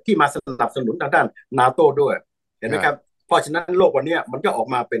G7 ที่มาสนับสนุนทางด้านนาโตด้วยเห็นไหมครับใช่เพราะฉะนั้นโลกวันนี้มันก็ออก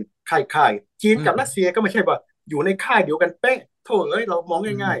มาเป็นค่ายจีนอืมกับรัสเซียก็ไม่ใช่ว่าอยู่ในค่ายเดียวกันเป๊ะโถ่เอ้ยเรามอง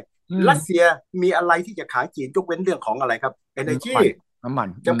อืมง่ายอืมๆรัสเซียมีอะไรที่จะขายจีนยกเว้นเรื่องของอะไรครับ energy น้ำมันน้ำมัน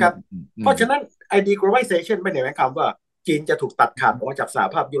อืมจำกัดอืมอืมเพราะฉะนั้นไอ้ deglobalization ไม่ได้หมายความว่าจีนจะถูกตัดขาดออกจากสห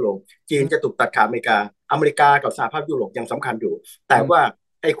ภาพยุโรปจีนจะถูกตัดขาดอเมริกากับสหภาพยุโรปยังสำคัญอยู่แต่อืมว่า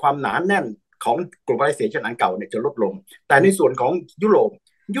ไอ้ความหนาแน่นของ globalization อันเก่าเนี่ยจะลดลงแต่ในส่วนของยุโ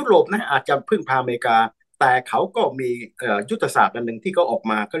รปนะอาจจะพึ่งพาอเมริกาแต่เขาก็มียุทธศาสตร์อันหนึ่งที่เขาออก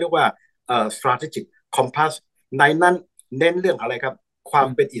มาเขาเรียกว่าstrategic compass ในนั้นเน้นเรื่องอะไรครับความ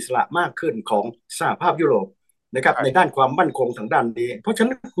เป็นอิสระมากขึ้นของสหภาพยุโรปนะครับในใช่ด้านความมั่นคงทางด้านนี้เพราะฉะ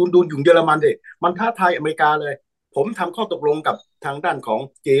นั้นคุณดูอยู่เยอรมันดิมันท้าทายอเมริกาเลยผมทำข้อตกลงกับทางด้านของ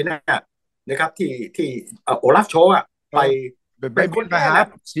จีนนะครับที่โอลาฟโชว์เออไปไปเป็นคบินไปหานแรก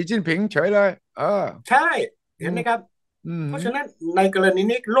สีจิ้นผิงเฉยเลยใช่อืมเห็นไหมครับอืมเพราะฉะนั้นในกรณี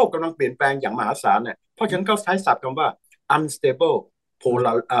นี้โลกกำลังเปลี่ยนแปลงอย่างมหาศาลเนี่ยเพราะฉะนั้นเขาใช้ศัพท์คำว่า unstable อืม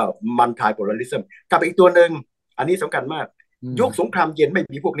polar multipolarism กับอีกตัวหนึ่งอันนี้สำคัญมากอืมยุคสงครามเย็นไม่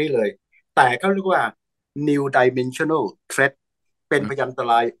มีพวกนี้เลยแต่เขาเรียกว่า new dimensional threat เป็นพยันต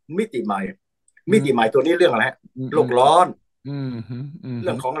รายมิติใหม่อืมมิติใหม่ตัวนี้เรื่องอะไรอืมโลอืมกร้อนอืมอืมอืมเ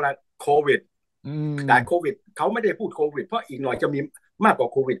รื่องของอะไรโควิดอืแต่โคมวิดเขาไม่ได้พูดโควิดเพราะอีกหน่อยจะมีมากกว่า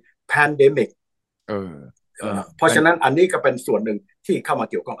โควิดแพนเดมิก เออเออเพราะฉะนั้นอันนี้ก็เป็นส่วนหนึ่งที่เข้ามา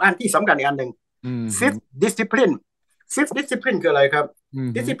เกี่ยวข้องอันที่สำคัญอีกอันหนึ่ง อืมฮึ fifth discipline fifth discipline คืออะไรครับ อืม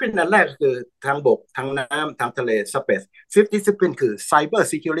ฮึ discipline อันแรกคือทางบกทางน้ำทางทะเล space fifth discipline คือ cyber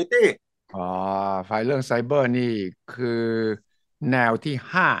security อ๋อฝ่ายเรื่องไซเบอร์นี่คือแนวที่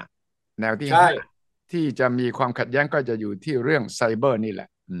ห้าแนวที่ใช่ห้าที่จะมีความขัดแย้งก็จะอยู่ที่เรื่องไซเบอร์นี่แหละ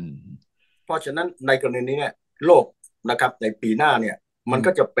อืมเพราะฉะนั้นในกรณีนี้เนี่ยโลกนะครับในปีหน้าเนี่ยอืมมันก็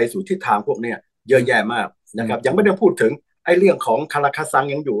จะไปสู่ทิศทางพวกเนี้ยเยอืมอะแยะมากอืมนะครับยังไม่ได้พูดถึงไอ้เรื่องของคาราคาซัง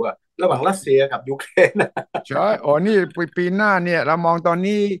ยังอยู่อะระหว่างรัสเซียกับยูเครน ใช่โอ้นี่ปีหน้าเนี่ยเรามองตอน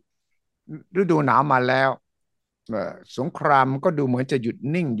นี้ฤดูหนาวมาแล้วสงครามก็ดูเหมือนจะหยุด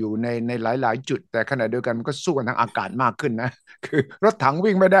นิ่งอยู่ในหลายๆจุดแต่ขณะเดียวกันมันก็สู้กันทางอากาศมากขึ้นนะคือรถถัง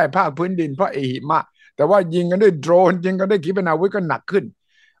วิ่งไม่ได้ภาคพื้นดินเพราะไอหิมะแต่ว่ายิงกันด้วยโดรนยิงกันด้วยขีปนาวุธก็หนักขึ้น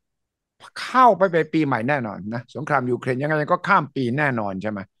เข้าไปปีใหม่แน่นอนนะสงครามยูเครนยังไงก็ข้ามปีแน่นอนใ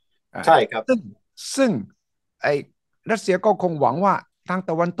ช่ไหมอ่าใช่ครับซึ่งไอ้รัสเซียก็คงหวังว่า ทาง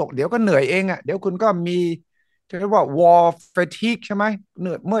ตะวันตกเดี๋ยวก็เหนื่อยเองอ่ะเดี๋ยวคุณก็มีเรียกว่า war fatigue ใช่ไหมเห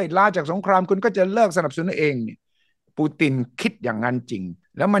นื่อยเมื่อยล้าจากสงครามคุณก็จะเลิกสนับสนุนเองเนี่ยปูตินคิดอย่างนั้นจริง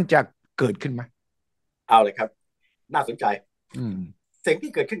แล้วมันจะเกิดขึ้นไหมเอาเลยครับน่าสนใจอืมสิ่ง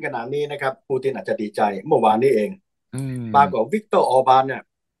ที่เกิดขึ้นขณะนี้นะครับปูตินอาจจะดีใจเมื่อวานนี้เองอืปรากฏมวิกเตอร์ออร์บานเนี่ย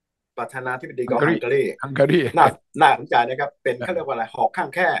ประธานาธิบดีของฮังการีฮังการีฮังการีน่าน่าสนใจนะครับเป็นเขาเรียกว่าอะไรหอกข้าง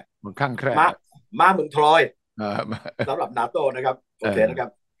แค่มันข้างแคร่ม้าม้าเมืองทรอยเออสำหรับนาโต้นะครับเอโอเคนะครับ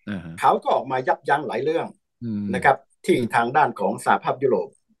อเออเขาก็ออกมายับยั้งหลายเรื่องอืมนะครับที่ทางด้านของสหภาพยุโรป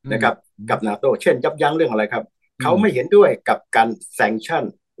อืมนะครับกับนาโต้เช่นยับยั้งเรื่องอะไรครับอืมเขาไม่เห็นด้วยกับการแซงชั่น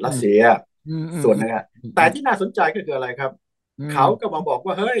อืมรัสเซียอืมอืมส่วนหนึงอะอืมแต่ที่น่าสนใจก็คืออะไรครับอืเขาก็มมาบอก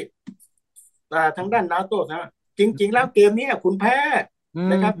ว่าเฮ้ยทางด้านนาโต้นะจริงๆแล้วเกมนี้คุณแพ้อื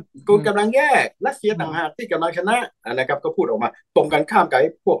มนะครับอืคุณมกำลังแย่รัสเซียต่างหากที่กำลังชนะนะครับก็พูดออกมาตรงกันข้ามกับ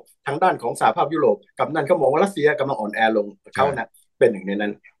พวกทางด้านของสหภาพยุโรปกับนั่นเขามองว่ารัสเซียกำลังอ่อนแอลงเขาใช่นะเป็นหนึ่งในนั้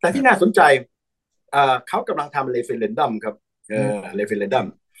นแต่ที่น่าสนใจเขากำลังทำเรฟเฟรนดัมครับอืมเรฟเฟรนดัม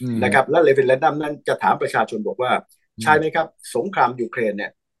อืมนะครับและเรฟเฟรนดัมนั้นจะถามประชาชนบอกว่าอืมใช่ไหมครับสงครามยูเครนเนี่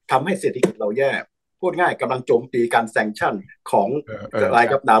ยทำให้เศรษฐกิจเราแย่พูดง่ายกำลังโจมตีการแซงชั่นของเออเอออะไรใ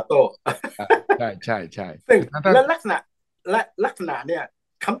ช่ครับนาโต้ ใช่ใช่ใช่ซึ่งถ้าและลักษณะเนี่ย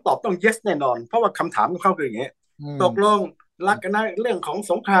คำตอบต้อง yes แน่นอนเพราะว่าคำถามของเขาคืออย่างนี้อืม ตกลงรักกันนะเรื่องของ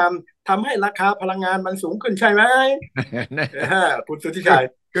สงครามทำให้ราคาพลังงานมันสูงขึ้นใช่ไหม คุณสุทธิคือชัย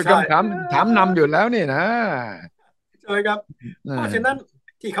คือใช่คำถามถามนำอยู่แล้วนี่นะใช่ไหมครับเเพราะฉะนั้นออ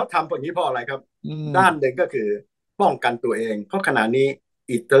ที่เขาทำแบบนี้เพราะอะไรครับอืด้านมหนึ่งก็คือป้องกันตัวเองเพราะขณะนี้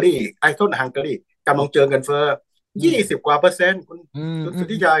อิตาลีไอ้โทษฮังการีกำลังเจอเงินเฟ้ออืม20 กว่าเปอร์เซ็นต์คุณอืมอืมอืมสุท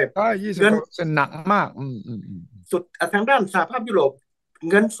ธิชัยใช่20เงิน กว่าเปอร์เซ็นต์หนักมากอืมอืมอืมสุดทางด้านสหภาพยุโรป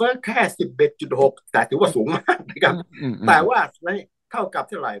เงินเฟ้อแค่11.6แต่ถือว่าสูงมากนะครับอืมอืมอืมแต่ว่าในเท่ากับ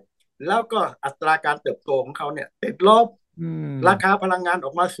เท่าไหร่แล้วก็อัตราการเติบโตของเขาเนี่ยติดลบอืมราคาพลังงานอ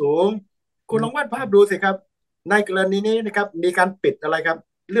อกมาสูงคุณลองวาดภาพดูสิครับในกรณีนี้นะครับมีการปิดอะไรครับ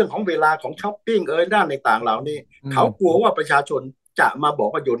เรื่องของเวลาของช้อปปิ้งด้านในต่างเหล่านี้อืเขากลัวมว่าประชาชนจะมาบอก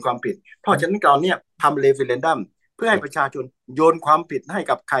ว่าโยนความผิดเพราะฉะนั้นตอนนี้ทำเรฟเฟรนดัมเพื่อให้ประชาชนโยนความผิดให้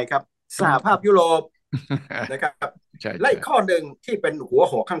กับใครครับสหภาพอืมยุโรป นะครับใช่และอีใช่กข้อหนึ่งที่เป็นหัว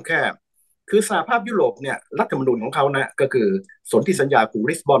หอกข้างแคบคือสหภาพยุโรปเนี่ยรัฐธรรมนูญของเขานะก็คือสนธิสัญญากรุง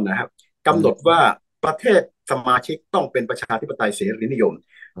ลิสบอนนะครับอืกำหนดมว่าประเทศสมาชิกต้องเป็นประชาธิปไตยเสรีนิยม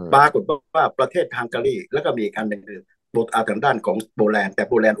เอปรากฏอว่าประเทศฮังการีแล้วก็มีอีกอันหนึ่งคือโบทางด้านของโปแลนด์แต่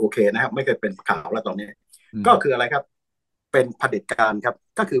โปแลนด์โอเคนะครับไม่เคยเป็นข่าวแล้วตอนนี้อืมก็คืออะไรครับเป็นเผด็จการครับ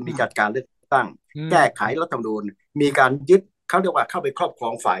ก็คือมีการเลือกตั้งอืมแก้ไขรัฐธรรมนูญมีการยึดเขาเรียกว่าเข้าไปครอบครอ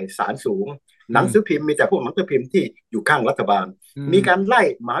งฝ่ายศาลสูง หนังสืออืมพิมพ์มีแต่พวกหนังสือพิมพ์ที่อยู่ข้างรัฐบาลอืมมีการไล่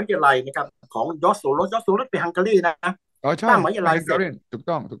มหาวิทยาลัยนะครับของยอสโซลสเป็นฮังการีนะอ๋อใช่ตั้งมหาวิทใช่ยาลัยเสร็จฮังการีถูก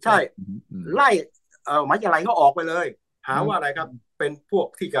ต้องถูกต้อใช่งอืมอืมไล่มหาวิทยาลัยเขาออกไปเลยหาอืมว่าอะไรครับเป็นพวก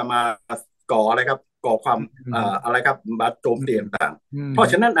ที่จะมาก่ออะไรครับก่อความอืมอะไรครับมาโจมตีต่างอืมๆเพราะ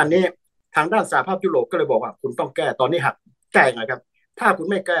ฉะนั้นอันนี้ทางด้านสหภาพยุโรปก็เลยบอกว่าคุณต้องแก้ตอนนี้หักแก้ไงครับถ้าคุณ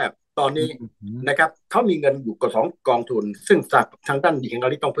ไม่แก้ตอนอืนี้มอืมนะครับเขามีเงินอยู่กับสองกองทุนซึ่งทางด้านดีแห่งกา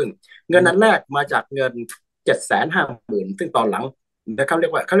รที่ต้องพึ่ง อืเงินมนั้นแรกมาจากเงิน750,000ซึ่งตอนหลังนะครับ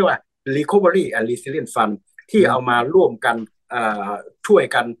เขาเรียกว่า Recovery and Resilience Fund ที่เอามาร่วมกันช่วย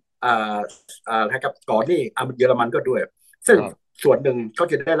กันให้กับก่อนนี่เยอรมันก็ด้วยซึ่งครับส่วนหนึ่งเขา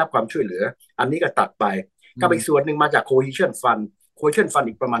จะได้รับความช่วยเหลืออันนี้ก็ตัดไปอืมก็อีกส่วนหนึ่งมาจาก Cohesion Fund Cohesion Fund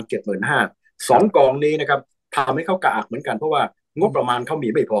อีกประมาณ75,000สองครับกองนี้นะครับทำให้เขากระอักเหมือนกันเพราะว่างบประมาณเขามี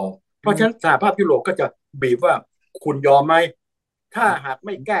ไม่พอเพอืมราะฉะนั้นสหภาพยุโรปก็จะบีบว่าคุณยอมไหม ถ้าหากไ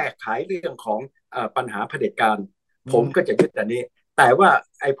ม่แก้ไขเรื่องของปัญหาเผด็จการอืมผมก็จะยึดอันนี้แต่ว่า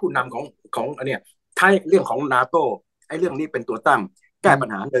ไอ้ผู้นำของอันเนี้ยท้ายเรื่องของนาโต้ไอ้เรื่องนี้เป็นตัวตั้งแก้ปัญ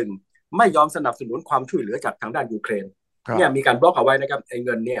หาหนึ่งไม่ยอมสนับสนุนความช่วยเหลือจากทางด้านยูเครนครับเนี่ยมีการบล็อกเอาไว้นะครับไอ้เ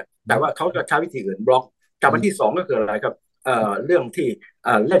งินเนี่ยอืมแต่ว่าเขาจะใช้วิธีอื่นบล็อกกับอันที่สองก็คืออะไรครับเรื่องที่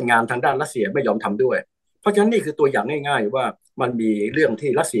เล่นงานทางด้านรัสเซียไม่ยอมทำด้วยเพราะฉะนั้นนี่คือตัวอย่างง่ายๆว่ามันมีเรื่องที่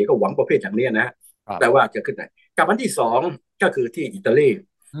รัสเซียก็หวังประเภทอย่างนี้นะแต่ครับว่าจะขึ้นไหนกับอันที่สองก็คือที่อิตาลี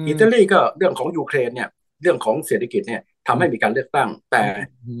อือิตาลีมก็เรื่องของยูเครนเนี่ยเรื่องของเศรษฐกิจเนี่ยอืทำให้มมีการเลือกตั้งแต่อืม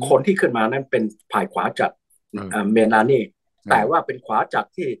อืมคนที่ขึ้นมานั้นเป็นฝ่ายขวาจัดเออเมนานี่แต่เออว่าเป็นขวาจัด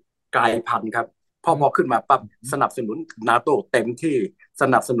ที่กลายพันธุ์ครับพออืมขึ้นมาปั๊บสนับสนุนนาโตเต็มที่ส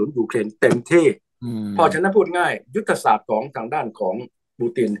นับสนุนยูเครนเต็มที่อืพอฉะมนั้นพูดง่ายยุทธศาสตร์ของทางด้านของปู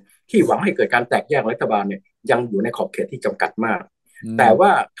ตินที่หวังให้เกิดการแตกแยกรัฐบาลเนี่ยยังอยู่ในขอบเขตที่จำกัดมากอืแต่ว่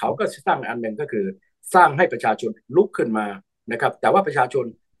ามเขาก็สร้างอันหนึ่งก็คือสร้างให้ประชาชนลุกขึ้นมานะครับแต่ว่าประชาชน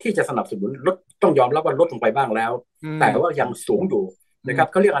ที่จะสนับสนุนลดต้องยอมรับว่าลดลงไปบ้างแล้วอืมแต่ว่ายังสูงอยู่อืมนะครับ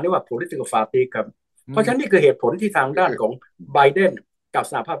เขาเรียกอันนี้ว่า political fatigue ครับเพราะฉะนั้นอืมนี่คือเหตุผลที่ทางด้านของไบเดนกับ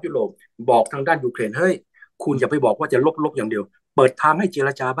สหภาพยุโรปบอกทางด้านยูเครนเฮ้ยคุณอย่าไปบอกว่าจะลบอย่างเดียว เปิดทางให้เจร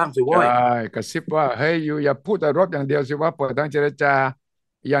จาบ้างสิใช่เว้ยกระซิบว่าเฮ้ยอยู่อย่าพูดแต่รบอย่างเดียวสิว่าเปิดทางเจรจา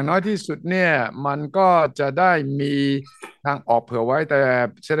อย่างน้อยที่สุดเนี่ยมันก็จะได้มีทางออกเผื่อไว้แต่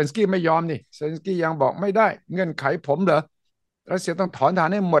เซเลนสกี้ไม่ยอมนี่เซเลนสกี้ยังบอกไม่ได้เงื่อนไขผมเหรอรัสเซียต้องถอนทหาร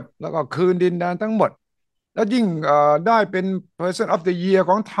ให้หมดแล้วก็คืนดินแดนทั้งหมดแล้วยิ่งได้เป็น Person of the Year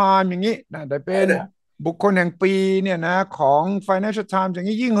ของ Time อย่างนี้นะได้เป็นบุคคลแห่งปีเนี่ยนะของ Financial Times อย่าง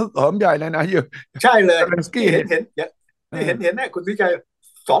นี้ยิ่งฮึกเหิมใหญ่เลยนะอยู่ใช่เลยเซเลนสกี้ที่เห็นเนี่ยเห็นอย่างเออที่เห็นเนี่ยคุณวิจัย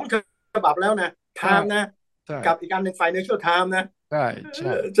2 ฉบับแล้วนะไทใช่ม์นะใช่กับอีกการหนึ่ง Financial Times นะใช่ใ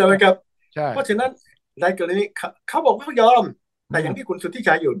ช่ใช่ไหมใช่ครับใช่เพราะฉะนั้นในกรณีนี้เขาบอกว่าเขายอมแต่อย่างที่อืม คุณสุทธิ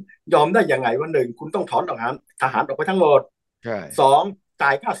ชัยอยู่ยอมได้ยังไงวันหนึ่งคุณต้องถอนทหารออกไปทั้งหมดใช่2จ่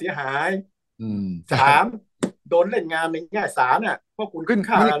ายค่าเสียหายอืมใช่3โดนเล่นงานในแง่ศาลน่ะเพราะคุณขึ้นขึ้น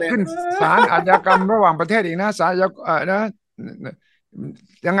ค่ามีเนี่ย ขึ้นศาลอาชญากรรมระหว่างประเทศอีกนะศาลอาชญากนะ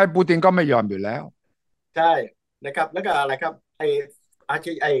ยังไงปูตินก็ไม่ยอมอยู่แล้วใช่นะครับแล้วก็อะไรครับ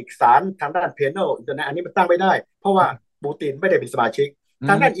ไอศาลทางด้านเพโนอินเตอร์เนอันนี้มันตั้งไม่ได้เพราะว่าปูตินไม่ได้เป็นสมาชิกอืท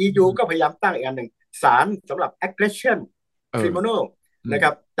างด้านEUก็มพยายามตั้งอีกอันหนึ่งศาลสำหรับ aggression เออ criminal อืมนะค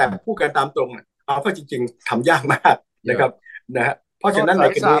รับแต่อืมพูดกันตามตรงเอาเข้าจริงๆทำยากมากเยอะนะครับนะฮะเพราะฉะก็นั้นใน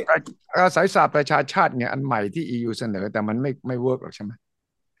กรณี สายสาประชาชาติไงอันใหม่ที่ EU เสนอแต่มันไม่เวิร์กหรอกใช่ไหม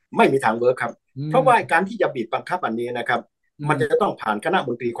ไม่มีทางเวิร์คครับอืเพราะว่ามการที่จะบีบบังคับอันนี้นะครับอืมมันจะต้องผ่านคณะม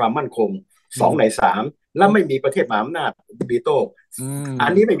นตรีความมั่นคงอืม2 ใน 3และอืมไม่มีประเทศมหาอำนาจบีโต้อือั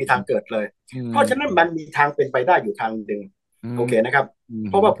นนี้ไม่มีทางเกิดเลยมเพราะฉะนั้นมันมีทางเป็นไปได้อยู่ทางหนึ่งอืมโอเคนะครับอืม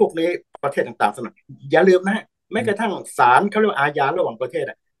เพราะว่าพวกนี้ประเทศต่างๆสนับอย่าลืมนะอืแม้กระมทั่งศาลเขาเรียกว่าอาญาระหว่างประเทศ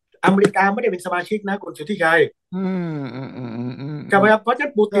อเมริกาไม่ได้เป็นสมาชิกนะคุณสุทธิชัยอืมอืมอืมอืมอืมใช่ไหมครับเพราะฉะนั้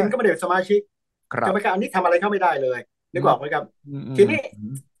นปูใช่ตินก็ไม่ได้เป็นสมาชิกครับใช่ไหมครับอันนี้ทำอะไรเขาไม่ได้เลยนึกอืมออกไหมครับอืมอืมทีนี้อื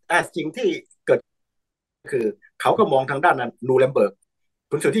มสิ่งที่เกิด คือเขาก็มองทางด้านนั้นนูเรมเบิร์ก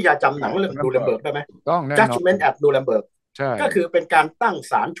คุณสุทธิยาจำหนังเรื่องนูเรมเบิร์กได้ไหม ถูกต้องแน่นอน Judgment at Nuremberg ใช่ก็คือเป็นการตั้ง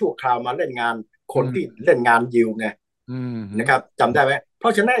ศาลชั่วคราวมาเล่นงานคอืมนที่เล่นงานยิวไงอืมนะครับจำได้ไหมเพรา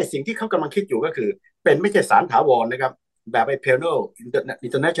ะฉะนั้นสิ่งที่เขากำลังคิดอยู่ก็คือเป็นไม่ใช่ศาลถาวรนะครับแบบไอ้ Penal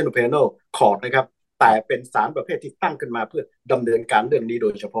International Penal Court นะครับคแต่รับเป็นศาลประเภทที่ตั้งขึ้นมาเพื่อดำเนินการเรื่องนี้โด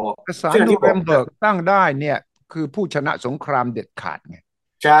ยเฉพาะศาลซึ่งอันที่บอกนูเรมเบิร์กตั้งได้เนี่ยคือผู้ชนะสงครามเด็ดขาดไง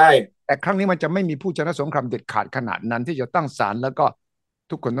ใช่แต่ครั้งนี้มันจะไม่มีผู้ชนะสงครามเด็ดขาดขนาดนั้นที่จะตั้งศาลแล้วก็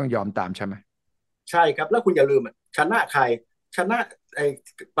ทุกคนต้องยอมตามใช่ไหมใช่ครับแล้วคุณอย่าลืมชนะใครชนะไอ้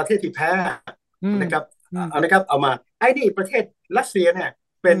ประเทศที่แพ้ อืมนะครับอืมเอานะครับเอามาไอ้นี่ประเทศรัสเซียเนี่ย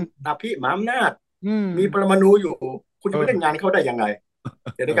เป็นอืมอภิมหาอำนาจอืมมีปรมาณูอยู่คุณจะไปเล่นเอองานเขาได้ยังไง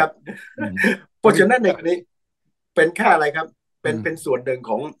เห็นไหเออมครับ อืม เพราะฉะนั้นในนี้เป็นแค่อะไรครับเป็นอืมส่วนหนึ่งข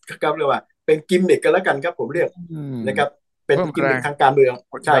องครับเรียกว่าเป็นกิมมิคกันแล้วกันครับผมเรียกอืมนะครับเป็นเพิ่มแรงกิมมิคทางการเมือง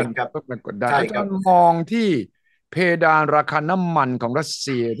ใช่กดดันครับเพิ่มแรงกดดันใช่ครับ อาจารย์มองที่เพดานราคาน้ำมันของรัสเ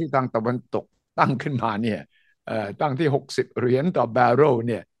ซียที่ทางตะวันตกตั้งขึ้นมาเนี่ยตั้งที่60 เหรียญต่อบาร์เรล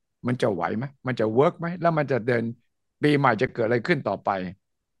เนี่ยมันจะไหวไหมมันจะเวิร์กไหมแล้วมันจะเดินปีใหม่จะเกิดอะไรขึ้นต่อไป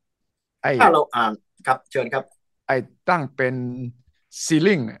ไอ้ถ้าเราอ่านครับเชิญครับไอ้ตั้งเป็นซี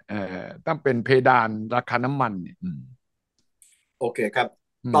ลิงตั้งเป็นเพดานราคาน้ำมันเนี่ยโอเคครับ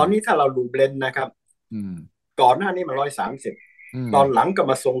อืมตอนนี้ถ้าเราดูเบลนด์นะครับ อืมก่อนหน้านี้มัน130อืมตอนหลังก็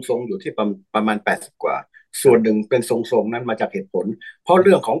มาทรงๆอยู่ที่ประมาณ80กว่าส่วนหครับนึ่งเป็นทรงๆนั้นมาจากเหตุผลเพราะเ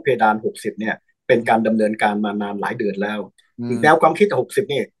รื่องของเพดาน60เนี่ยเป็นการดำเนินการมานานหลายเดือนแล้วอืมแนวความคิด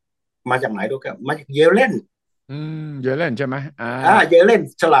60นี่มาจากไหนดูครับมาจากเยเลนอืมเยอะเล่นใช่ไหมเยเลน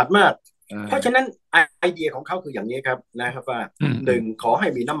ฉลาดมากเพราะฉะอ่านั้นไอเดียของเขาคืออย่างนี้ครับนะครับว่าอืมอืมหนึ่งขอให้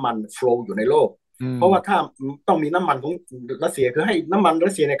มีน้ำมันโฟลว์อยู่ในโลกอืมเพราะว่าถ้าต้องมีน้ำมันของรัสเซียคือให้น้ำมัน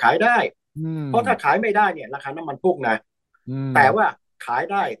รัสเซียเนี่ยขายได้อืมเพราะถ้าขายไม่ได้เนี่ยราคาน้ำมันพุ่งนะ อืมแต่ว่าขาย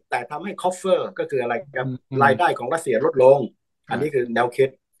ได้แต่ทำให้คอฟเฟอร์ก็คืออะไรครับอืมอืมรายได้ของรัสเซียลดลงอันนี้คืใช่อแนวคิด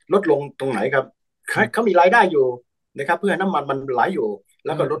ลดลงตรงไหนครับอืมเขามีรายได้อยู่นะครับเพื่อน้ำมันมันไหลอยู่แ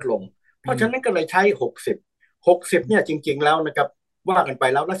ล้วก็อืมลดลงเพราะอืมฉะนั้นก็เลยใช้60เนี่ยจริงๆแล้วนะครับว่ากันไป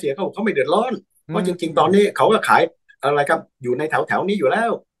แล้วรัสเซียเขาไม่เดือดร้อนอืเพราะจริงๆตอนมนี้เขาก็ขายอะไรครับอยู่ในแถวนี้อยู่แล้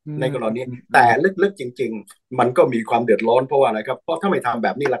วอืมในกรณีอืมอืแต่มลึกๆจริงๆมันก็มีความเดือดร้อนเพราะว่าอะไรครับเพราะถ้าไม่ทำแบ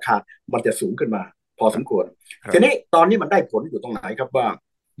บนี้ราคามันจะสูงขึ้นมาพอครับสมควร ครับทีนี้ตอนนี้มันได้ผลอยู่ตรงไหนครับว่า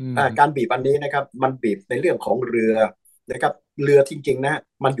อืการมบีบอันนี้นะครับมันบีบในเรื่องของเรือนะครับเรือจริงๆนะ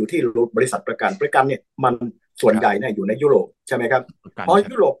มันอยู่ที่บริษัทประกันเนี่ยมันส่วนครับใหญ่เนี่ยอยู่ในยุโรปใช่ไหมครับประกันใช่พอ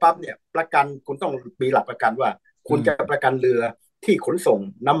ยุโรปปั๊บเนี่ยประกันคุณต้องมีหลักประกันว่าคุณจะอืมประกันเรือที่ขนส่ง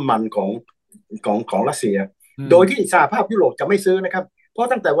น้ำมันของรัสเซียอืมโดยที่สหภาพยุโรปจะไม่ซื้อนะครับเพราะ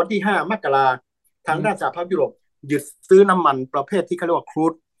ตั้งแต่วันที่5 มกราทางด้านอืมสหภาพยุโรปหยุดซื้อน้ำมันประเภทที่เขาเรียกว่าครู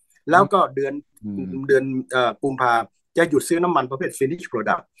ดอืแล้วมก็เดือนอืมเดือนกุมภาจะหยุดซื้อน้ำมันประเภท finish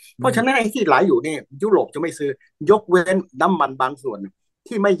product อืมเพราะฉะนั้นไอ้ที่ไหลอยู่นี่ยุโรปจะไม่ซื้อยกเว้นน้ำมันบางส่วน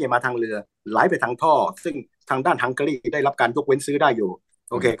ที่ไม่ใช่มาทางเรือไหลไปทางท่อซึ่งทางด้านฮังการีได้รับการยกเว้นซื้อได้อยู่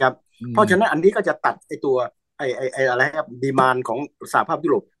โอเคครับเพราะฉะนั้นอันนี้ก็จะตัดไอตัวไออะไรครับดีมานของสหภาพยุ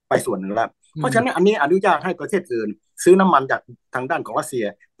โรปไปส่วนหนึ่งแล้วเพราะฉะนั้นอันนี้อนุญาตให้ประเทศอื่นซื้อน้ำมันจากทางด้านของรัสเซีย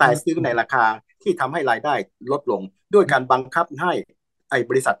แต่ซื้อในราคาที่ทำให้รายได้ลดลงด้วยการบังคับให้ไอ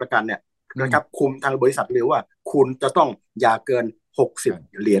บริษัทประกันเนี่ยนะครับคุมทางบริษัทเรือว่าคุณจะต้องอย่าเกิน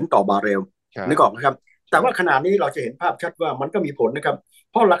60 เหรียญต่อบาร์เรลนึกออกนะครับแต่ว่าขณะนี้เราจะเห็นภาพชัดว่ามันก็มีผลนะครับ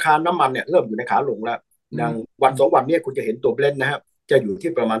เพราะราคาน้ำมันเนี่ยเริ่มอยู่ในขาลงแล้วอย่างวัน2 วันนี้คุณจะเห็นตัวเบลนด์นะครับจะอยู่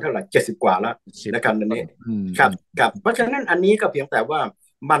ที่ประมาณเท่าไหร่70 กว่าแล้วนะครับอันนี้ครับเพราะฉะนั้นอันนี้ก็เพียงแต่ว่า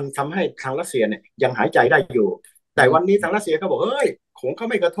มันทำให้ทางรัสเซียเนี่ยยังหายใจได้อยู่แต่วันนี้ทางรัสเซียเขาบอกเฮ้ยของเขา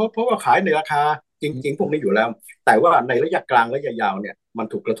ไม่กระทบเพราะว่าขายในราคาจริงๆพวกนี้อยู่แล้วแต่ว่าในระยะกลางระยะยาวเนี่ยมัน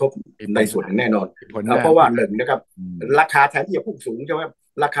ถูกกระทบในส่วนแน่นอนเพราะว่าหนึ่งนะครับราคาแทนที่จะพุ่งสูงใช่ไหม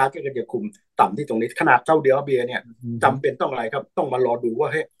ราคาที่จะคุมต่ำที่ตรงนี้ขนาดซาอุดิอาระเบียเนี่ยจำเป็นต้องอะไรครับต้องมารอดูว่า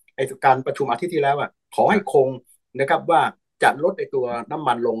เฮ้ยไอการประชุมอาทิตย์ที่แล้วอ่ะขอให้คงนะครับว่าจะลดไอตัวน้ำ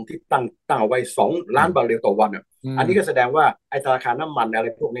มันลงที่ตั้งเอาไว้2 ล้านบาร์เรลต่อวันอ่ะอันนี้ก็แสดงว่าไอราคาน้ำมันอะไร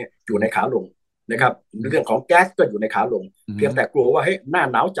พวกนี้อยู่ในขาลงนะครับเรื่องของแก๊สก็อยู่ในขาลงเพียงแต่กลัวว่าเฮ้ยหน้า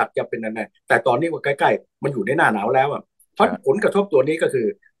หนาวจัดจะเป็นยังไงแต่ตอนนี้ว่าใกล้ๆมันอยู่ในหน้าหนาวแล้วอ่ะเพราะผลกระทบตัวนี้ก็คือ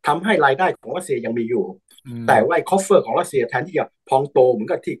ทำให้รายได้ของรัสเซียยังมีอยู่แต่ว่าคอฟเฟอร์ของรัสเซียแทนที่จะพองโตเหมือน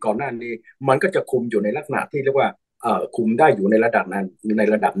กับที่ก่อนหน้านี้มันก็จะคุมอยู่ในลักษณะที่เรียกว่าคุมได้อยู่ในระดับนั้นใน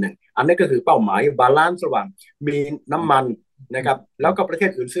ระดับหนึ่งอันนี้ก็คือเป้าหมายบาลานซ์ระหว่างมีน้ำมันนะครับแล้วก็ประเทศ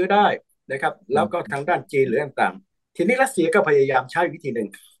อื่นซื้อได้นะครับแล้วก็ทางด้านจีนหรือต่างๆทีนี้รัสเซียก็พยายามใช้วิธีหนึ่ง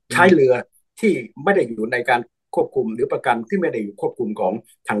ใช้เรือที่ไม่ได้อยู่ในการควบคุมหรือประกันที่ไม่ได้อยู่ควบคุมของ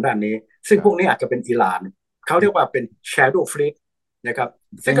ทางด้านนี้ซึ่งพวกนี้อาจจะเป็นอิหร่านเขาเรียกว่าเป็น shadow fleet นะครับ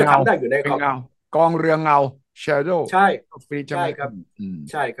ซึ่งก็ทำได้อยู่ในกองเรือเงา shadow ใช่ fleet ใช่ครับ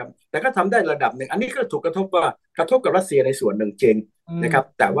ใช่ครับแต่ก็ทำได้ระดับหนึ่งอันนี้ก็ถูกกระทบกับรัสเซียในส่วนหนึ่งจริงนะครับ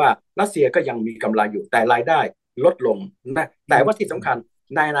แต่ว่ารัสเซียก็ยังมีกำไรอยู่แต่รายได้ลดลงนะแต่ว่าที่สำคัญ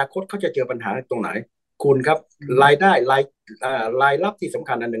ในอนาคตเขาจะเจอปัญหาตรงไหนคุณครับรายได้รายรับที่สำ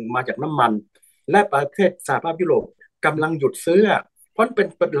คัญอันหนึ่งมาจากน้ำมันและประเทศสหภาพยุโรปกำลังหยุดซื้อเพราะเ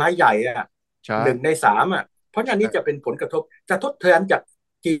ป็นรายใหญ่อ่ะ1 ใน 3เพราะงั้นนี้จะเป็นผลกระทบจะทดแทนจาก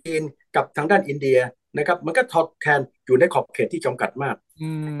จีนกับทางด้านอินเดียนะครับมันก็ทดแทนอยู่ในขอบเขตที่จำกัดมาก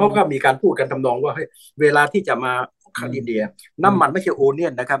เพราะก็มีการพูดกันทำนองว่าเวลาที่จะมาอินเดียน้ำมันไม่ใช่โอเนี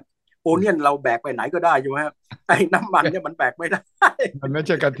ยนนะครับโอเนียนเราแบกไปไหนก็ได้อยู่ฮะไอ้น้ำมันเนี่ยมันแบกไม่ได้มันไม่ใ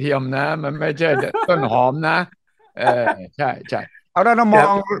ช่กระเทียมนะมันไม่ใช่ต้นหอมนะใช่ใช่เอาแล้วเรามอ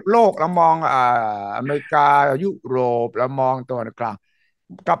งโลกเรามองอเมริกายุโรปเรามองตัวกลาง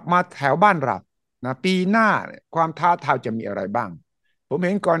กลับมาแถวบ้านเรานะปีหน้าความท้าทายจะมีอะไรบ้างผมเ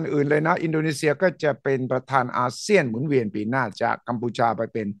ห็นก่อนอื่นเลยนะอินโดนีเซียก็จะเป็นประธานอาเซียนหมุนเวียนปีหน้าจากกัมพูชาไป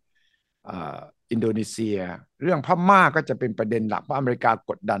เป็นอินโดนีเซียเรื่องพม่าก็จะเป็นประเด็นหลักเพราะอเมริกา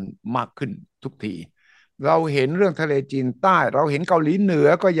กดดันมากขึ้นทุกทีเราเห็นเรื่องทะเลจีนใต้เราเห็นเกาหลีเหนือ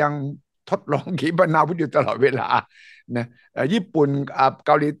ก็ยังทดลองขีปนาวุธอยู่ตลอดเวลานะญี่ปุ่นเ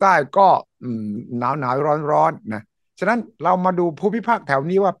กาหลีใต้ก็หนาวร้อนนะฉะนั้นเรามาดูภูมิภาคแถว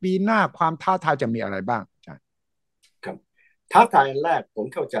นี้ว่าปีหน้าความท้าทายจะมีอะไรบ้างครับท้าทายแรกผม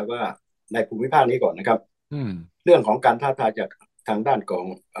เข้าใจว่าในภูมิภาคนี้ก่อนนะครับเรื่องของการท้าทายจากทางด้านของ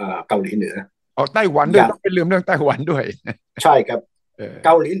เกาหลีเหนือไต้หวันด้วยต้องไม่ลืมเรื่องไต้หวันด้วยใช่ครับเก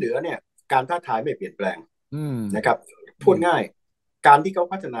าหลีเหนือเนี่ยการท้าทายไม่เปลี่ยนแปลงนะครับพูดง่ายการที่เขา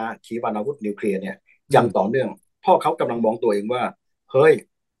พัฒนาขีปนาวุธนิวเคลียร์เนี่ยยังต่อเนื่องเพราะเขากำลังมองตัวเองว่าเฮ้ย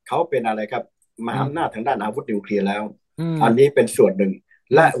เขาเป็นอะไรครับมหาอำนาจทางด้านอาวุธนิวเคลียร์แล้วอันนี้เป็นส่วนหนึ่ง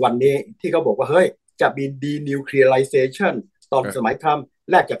และวันนี้ที่เขาบอกว่าเฮ้ยจะมีดีนิวเคลียร์ไลเซชันตอนสมัยทรัมป์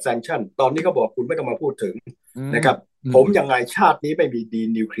แลกจากแซงชั่นตอนนี้เขาบอกคุณไม่ต้องมาพูดถึงนะครับผมยังไงชาตินี้ไม่มีดี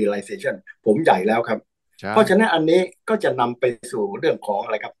นิวเคลียร์ไลเซชันผมใหญ่แล้วครับเพราะฉะนั้นอันนี้ก็จะนำไปสู่เรื่องของอ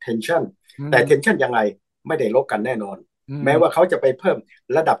ะไรครับ tension แต่ tension ยังไงไม่ได้ลบกันแน่นอนแม้ว่าเขาจะไปเพิ่ม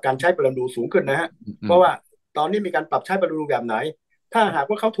ระดับการใช้ปรมาณูสูงขึ้นนะฮะเพราะว่าตอนนี้มีการปรับใช้ปรมาณูแบบไหนถ้าหาก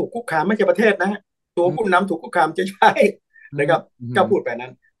ว่าเขาถูกคุกคามไม่ใช่ประเทศนะตัวผู้นำถูกคุกคามจะใช่นะครับก็พูดไปนั้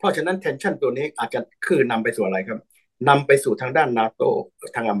นเพราะฉะนั้น tension ตัวนี้อาจจะคือนำไปสู่อะไรครับนำไปสู่ทางด้านนาโต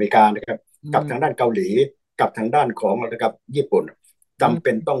ทางอเมริกานะครับกับทางด้านเกาหลีกับทางด้านของนะครับญี่ปุ่นจำเ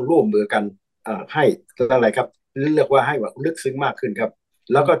ป็นต้องร่วมมือกันให้อะไรครับเรียกว่าให้ว่าลึกซึ้งมากขึ้นครับ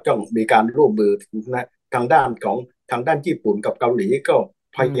แล้วก็ต้องมีการร่วมมือนะทางด้านของทางด้านญี่ปุ่นกับเกาหลีก็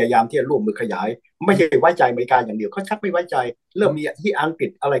พยายามที่จะร่วมมือขยายไม่ใช่ไว้ใจอเมริกาอย่างเดียวเขาชักไม่ไว้ใจเริ่มมีที่อังกฤษ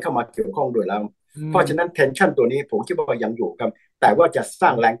อะไรเข้ามาเกี่ยวข้องด้วยแล้วเพราะฉะนั้น tension ตัวนี้ผมคิดว่ายังอยู่ครับแต่ว่าจะสร้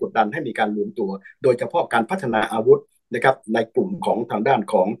างแรงกดดันให้มีการรวมตัวโดยเฉพาะการพัฒนาอาวุธนะครับในกลุ่มของทางด้าน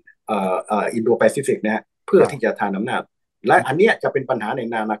ของอินโดแปซิฟิกนะฮะเพื่อที่จะทานอำนาจและอันนี้จะเป็นปัญหาใน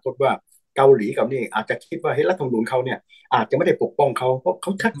อนาคตว่า เกาหลีกับนี่อาจจะคิดว่าเฮ้ยรัฐธรรมนูญเขาเนี่ยอาจจะไม่ได้ปกป้องเขาเพราะเข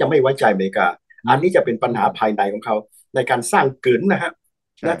าชักจะไม่ไว้ใจอเมริกาอันนี้จะเป็นปัญหาภายในของเขาในการสร้างกลืนนะฮะ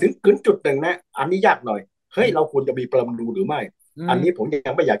ใช่ถึงกลืนจุดหนึ่งนะอันนี้ยากหน่อยเฮ้ยเราควรจะมีปรมาณูหรือไม่อันนี้ผม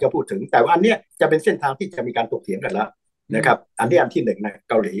ยังไม่อยากจะพูดถึงแต่ว่าอันเนี้ยจะเป็นเส้นทางที่จะมีการถกเถียงกันแล้วนะครับอันนี้อันที่หนึ่งนะ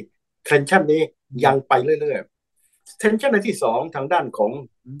เกาหลีเทรนชันนี้ยังไปเรื่อยๆเทรนชันในที่สองทางด้านของ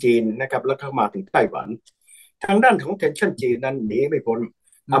จีนนะครับแล้วก็มาถึงไต้หวันทางด้านของเทนชันจีนนั้นหนีไม่พ้น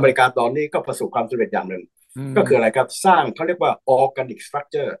อเมริกาตอนนี้ก็ประสบความสำเร็จอย่างหนึ่งก็คืออะไรครับสร้างเขาเรียกว่า organic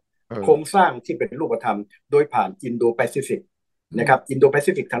structure โครงสร้างที่เป็นรูปธรรมโดยผ่านอินโดแปซิฟิกนะครับอินโดแป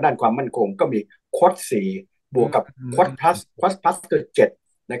ซิฟิกทางด้านความมั่นคงก็มีควอดสี่บวกกับควอดพลัสคือเจ็ด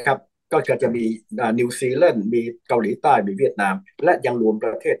นะครับก็จะมีนิวซีแลนด์มีเกาหลีใต้มีเวียดนามและยังรวมป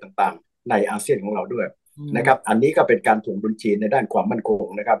ระเทศต่างๆในอาเซียนของเราด้วยนะครับอันนี้ก็เป็นการถ่วงดุลจีนในด้านความมั่นคง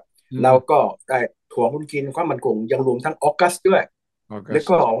นะครับแล้วก็ได้ถ่วงดุลจีนความมั่นคงยังรวมทั้งออกัสด้วยแล้ว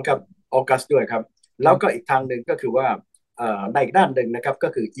ก็กับออกัสด้วยครับแล้วก็อีกทางหนึ่งก็คือว่าในอีกด้านหนึ่งนะครับก็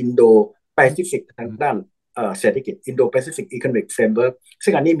คืออินโดแปซิฟิกทางด้านเศรษฐกิจอินโดแปซิฟิกอีโคโนมิกเฟรมเวิร์ก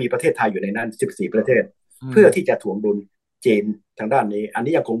ซึ่งอันนี้มีประเทศไทยอยู่ในนั้น14ประเทศเพื่อที่จะถ่วงดุลจีนทางด้านนี้อัน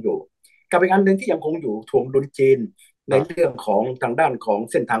นี้ยังคงอยู่กับอีกอันหนึ่งที่ยังคงอยู่ถ่วงดุลจีนในเรื่องของทางด้านของ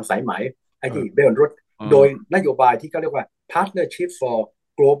เส้นทางสายไหมไอ้ที่เบลรถโดยนโยบายที่เขาเรียกว่า Partnership for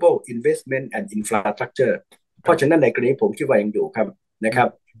Global Investment and Infrastructure เพราะฉะนั้นในกรณีผมคิดว่ายังอยู่ครับนะครับ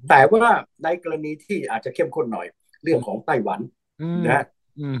แต่ว่าในกรณีที่อาจจะเข้มข้นหน่อยเรื่องของไต้หวันนะ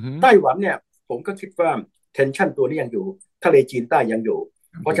ไต้หวันเนี่ยผมก็คิดว่า tension ตัวนี้ยังอยู่ทะเลจีนใต้ยังอยู่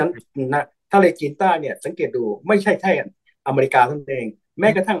เพราะฉะนั้นนะทะเลจีนใต้เนี่ยสังเกตดูไม่ใช่แค่อเมริกาเท่านั้นเองแม้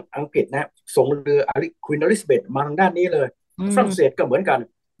กระทั่งอังกฤษนะส่งเรือควีนอลิซาเบธมาทางด้านนี้เลยฝรั่งเศสก็เหมือนกัน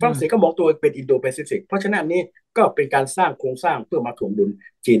ฝรั่งเศสก็มองตัวเป็นอินโดแปซิฟิกเพราะฉะนั้นนี้ก็เป็นการสร้างโครงสร้างเพื่อมาถ่วงดุล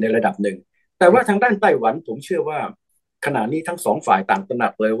จีนในระดับหนึ่งแต่ว่าทางด้านไต้หวันผมเชื่อว่าขณะนี้ทั้งสองฝ่ายต่างตระหนั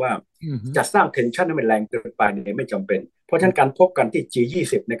กเลยว่าจะสร้างเทนชันให้มันแรงเกินไปเนี่ยไม่จำเป็นเพราะฉะนั้นการพบกันที่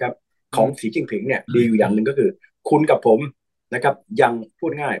G20 นะครับของสีจิ้นผิงเนี่ยดีอยู่อย่างหนึ่งก็คือคุณกับผมนะครับยังพู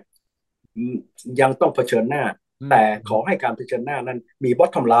ดง่ายยังต้องเผชิญหน้าแต่ขอให้การเผชิญหน้านั้นมีบอท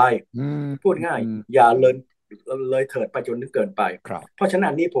ทอมไลน์พูดง่ายอย่าเลยเถิดไปจนนึกเกินไปเพราะฉะนั้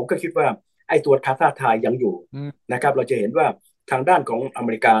นนี้ผมก็คิดว่าไอ้ตัวท้าทายยังอยู่นะครับเราจะเห็นว่าทางด้านของอเม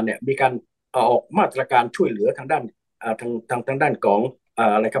ริกาเนี่ยมีการออกมาตรการช่วยเหลือทางด้านทางด้านของ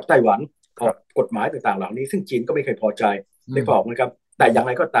อะไรครับไต้หวันออกกฎหมายต่างๆเหล่านี้ซึ่งจีนก็ไม่เคยพอใจได้บอกนะครับแต่อย่างไ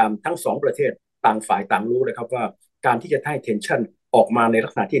รก็ตามทั้งสองประเทศต่างฝ่ายต่างรู้เลยครับว่าการที่จะให้ tension ออกมาในลั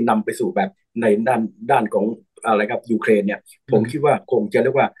กษณะที่นำไปสู่แบบในด้านของอะไรครับยูเครนเนี่ยผมคิดว่าคงจะเรี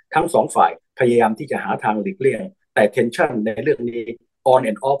ยกว่าทั้งสองฝ่ายพยายามที่จะหาทางหลีกเลี่ยงแต่ tension ในเรื่องนี้ on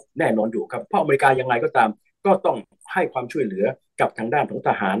and off แน่นอนอยู่ครับเพราะอเมริกายังไงก็ตามก็ต้องให้ความช่วยเหลือกับทางด้านของท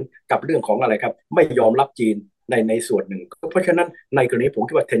หารกับเรื่องของอะไรครับไม่ยอมรับจีนในส่วนหนึ่งเพราะฉะนั้นในกรณีผม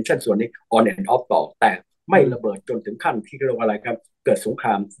คิดว่า tension ส่วนนี้ on and off ต่อแต่ไม่ระเบิดจนถึงขั้นที่เรียกว่าอะไรครับเกิดสงคร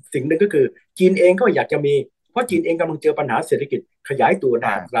ามสิ่งหนึ่งก็คือจีนเองก็อยากจะมีเพราะจีนเองกำลังเจอปัญหาเศรษฐกิจขยายตัวใน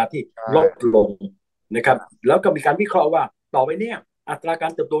อัตราที่ลดลงนะครับแล้วก็มีการวิเคราะห์ว่าต่อไปเนี่ยอัตรากา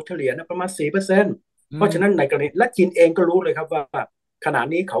รเติบโตเฉลี่ยนะประมาณ 4%เพราะฉะนั้นในกรณีและจีนเองก็รู้เลยครับว่าขณะ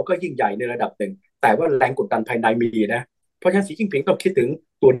นี้เขาก็ยิ่งใหญ่ในระดับหนึ่งแต่ว่าแรงกดดันภายในมีนะเพราะฉะนั้นสีจิ้นผิงต้องคิดถึง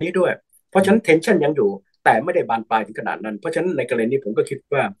ตัวนี้ด้วยเพราะฉะนั้น tension ยังอยู่แต่ไม่ได้บานปลายถึงขนาดนั้นเพราะฉะนั้นในกรณีนี้ผมก็คิด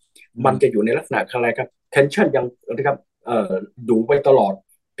ว่ามันจะอยู่ในลักษณะอะไรครับ tension ยังนะครับดูไปตลอด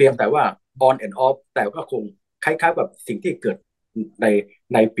เพียงแต่ว่า on and off แต่ก็คงคล้ายๆแบบสิ่งที่เกิด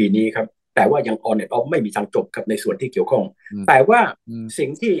ในปีนี้ครับแต่ว่ายัง on and off ไม่มีทางจบครับในส่วนที่เกี่ยวข้องแต่ว่าสิ่ง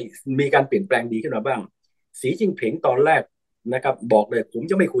ที่มีการเปลี่ยนแปลงดีขึ้นมาบ้างสีจิ้นผิงตอนแรกนะครับบอกเลยผม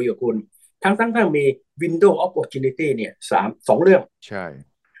จะไม่คุยกับคุณทั้งมี window of opportunity เนี่ยสองเรื่องใช่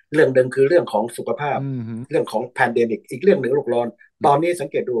เรื่องหนึ่งคือเรื่องของสุขภาพเรื่องของ pandemic อีกเรื่องหนึ่งโลกร้อนตอนนี้สัง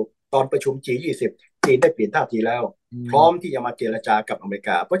เกตดูตอนประชุม G20 จีนได้เปลี่ยนท่าทีแล้วพร้อมที่จะมาเจรจากับอเมริก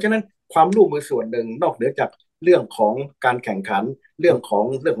าเพราะฉะนั้นความร่วมมือส่วนหนึ่งนอกเหนือจากเรื่องของการแข่งขันเรื่องของ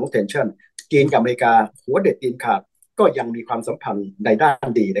tension จีนกับอเมริกาหัวเด็ดตีนขาดก็ยังมีความสัมพันธ์ในด้าน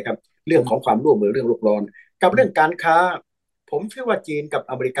ดีนะครับเรื่องของความร่วมมือเรื่องโลกร้อนกับเรื่องการค้าผมเชื่อว่าจีนกับ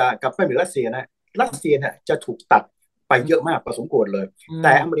อเมริกากับไม่มีรัสเซียนะรัสเซียเนี่ยจะถูกตัดไปเยอะมากพอสมควรเลยแ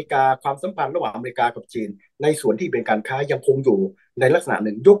ต่อเมริกาความสัมพันธ์ระหว่างอเมริกากับจีนในส่วนที่เป็นการค้ายังคงอยู่ในลักษณะห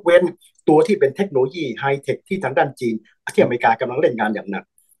นึ่งยกเว้นตัวที่เป็นเทคโนโลยีไฮเทคที่ทางด้านจีนที่อเมริกากำลังเล่นงานอย่างหนัก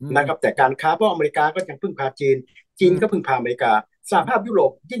นะครับแต่การค้าเพราะอเมริกาก็ยังพึ่งพาจีนจีนก็พึ่งพาอเมริกาสหภาพยุโร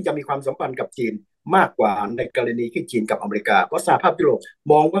ปยิ่งจะมีความสัมพันธ์กับจีนมากกว่าในกรณีที่จีนกับอเมริกาเพราะสหภาพยุโรป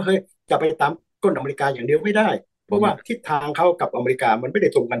มองว่าเฮ้ยจะไปตามก้นอเมริกาอย่างเดียวไม่ได้เพราะว่าทิศทางเขากับอเมริกามันไม่ได้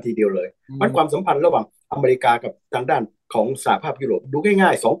ตรงกันทีเดียวเลยมันความสัมพันธ์ระหว่างอเมริกากับทางด้านของสหภาพยุโรปดูง่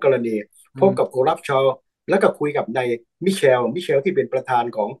ายๆ2 กรณีพบกับโอลาฟชอล แล้วก็คุยกับในมิเชลที่เป็นประธาน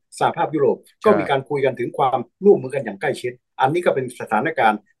ของสหภาพยุโรปก็ใช่มีการคุยกันถึงความร่วมมือกันอย่างใกล้ชิดอันนี้ก็เป็นสถานกา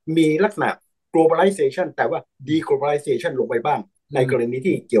รณ์มีลักษณะ globalization แต่ว่า deglobalization ลงไปบ้างในกรณี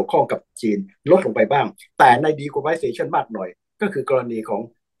ที่เกี่ยวข้องกับจีนลดลงไปบ้างแต่ใน deglobalization มากหน่อยก็คือกรณีของ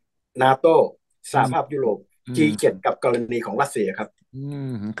นาโตสหภาพยุโรป อื G7 มกับกรณีของรัสเซียครับอื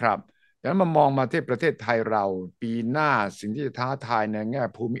มครับดังนั้นมามองมาที่ประเทศไทยเราปีหน้าสิ่งที่จะท้าทายในแง่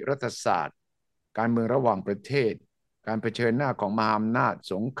ภูมิรัฐศาสตร์การเมืองระหว่างประเทศการเผชิญหน้าของมหาอำนาจ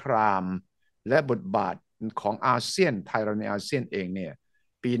สงครามและบทบาทของอาเซียนไทยเราในอาเซียนเองเนี่ย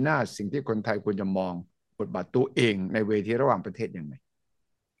ปีหน้าสิ่งที่คนไทยควรจะมองบทบาทตัวเองในเวทีระหว่างประเทศยังไง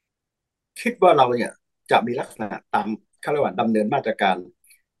คิดว่าเราเนี่ยจะมีลักษณะตามเขาเรียกว่าดำเนินมาตรการ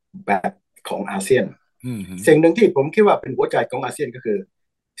แบบของอาเซียนอืมสิ่งหนึ่งที่ผมคิดว่าเป็นหัวใจของอาเซียนก็คือ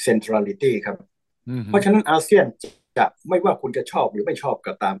centrality ครับอืมเพราะฉะนั้นอาเซียนจะไม่ว่าคุณจะชอบหรือไม่ชอบ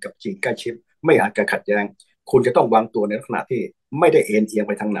ก็ตามกับจีนใกล้ชิดไม่อาจจะขัดแย้งคุณจะต้องวางตัวในลักษณะที่ไม่ได้เอ็นเอียงไ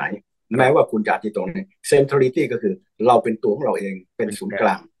ปทางไหนครับแม้ว่าคุณจะที่ตรงนี้ centrality ก็คือเราเป็นตัวของเราเองเป็นเป็นแกนศูนย์กล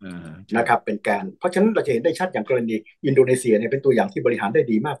างใช่นะครับเป็นแกนเพราะฉะนั้นเราจะเห็นได้ชัดอย่างกรณีอินโดนีเซียเนี่ยเป็นตัวอย่างที่บริหารได้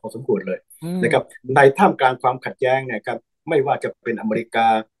ดีมากพอสมควรเลยอืนะครับมในท่ามกลางความขัดแย้งเนี่ยครับไม่ว่าจะเป็นอเมริกา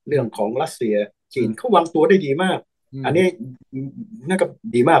อืเรื่องมของรัสเซียจีอืมนเขาวางตัวได้ดีมากอืมอันนี้น่าก็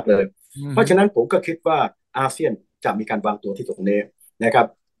ดีมากเลยอืมเพราะฉะนั้นผมก็คิดว่าอาเซียนจะมีการวางตัวที่ตรงนี้นะครับ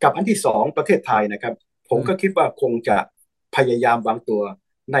กับอันที่สองประเทศไทยนะครับผมก็คิดว่าคงจะพยายามวางตัว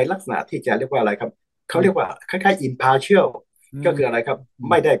ในลักษณะที่จะเรียกว่าอะไรครับเขาเรียกว่าคล้ายๆ impartial อืมก็คืออะไรครับอืม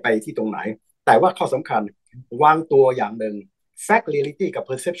ไม่ได้ไปที่ตรงไหนแต่ว่าข้อสำคัญวางตัวอย่างหนึ่ง fact reality กับ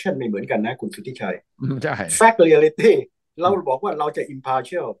perception ไม่เหมือนกันนะคุณสุทธิชัย อืมใช่ fact reality เราบอกว่าเราจะ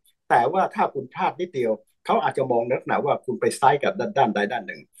impartial แต่ว่าถ้าคุณพลาดนิดเดียวเขาอาจจะมองลักษณะว่าคุณไปซ้ายกับด้านใดด้าน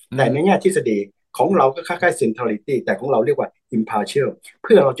หนึ่งแต่ในอืมแง่ทฤษฎีของเราก็คล้ายๆ centrality แต่ของเราเรียกว่า impartial เ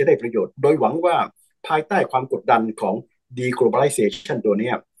พื่อเราจะได้ประโยชน์โดยหวังว่าภายใต้ความกดดันของ deglobalization ตัวนี้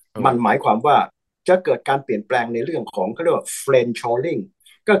โอ้มันหมายความว่าจะเกิดการเปลี่ยนแปลงในเรื่องของเขาเรียกว่า friendshoring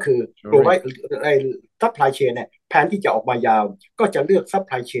ก็คือ sorry global ไอ้ supply chain เนี่ยแผนที่จะออกมายาวก็จะเลือก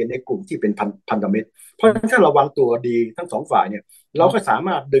supply chain ในกลุ่มที่เป็นพันธมิตรเพราะฉะนั้นถ้าเราวางตัวดีทั้งสองฝ่ายเนี่ยเราก็สาม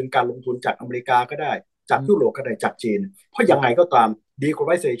ารถดึงการลงทุนจากอเมริกาก็ได้จากยุโรปก็ได้จากจีนเพราะยังไงก็ตาม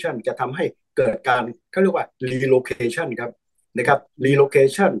deglobalization จะทำให้เกิดการเขาเรียกว่า relocation ครับนะครับ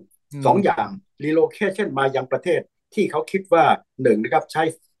relocation อืสองอย่าง ม relocation มายังประเทศที่เขาคิดว่าหนึ่งนะครับใช้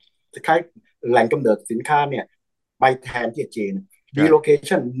แหล่งกำเนิดสินค้าเนี่ยไปแทนที่จีน ใช่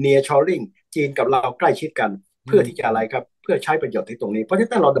relocation nearshoring จีนกับเราใกล้ชิดกันอืเพื่อที่จะอะไรมครับเพื่อใช้ประโยชน์ที่ตรงนี้เพราะฉะนั้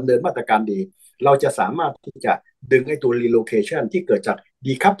นถ้าเราดำเนินมาตรการดีเราจะสามารถที่จะดึงไอ้ตัว relocation ที่เกิดจาก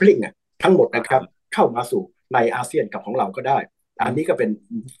decoupling ทั้งหมดนะครับเข้ามาสู่ในอาเซียนกับของเราก็ได้อืมอันนี้ก็เป็น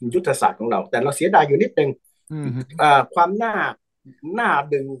ยุทธศาสตร์ของเราแต่เราเสียดายอยู่นิดนึงอืมความหน้า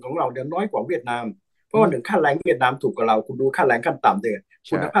ดึงของเราเนี่ยน้อยกว่าเวียดนามเพราะว่าหนึ่งอืมค่าแรงเวียดนามถูกกว่าเราคุณดูค่าแรงขั้นต่ำเดย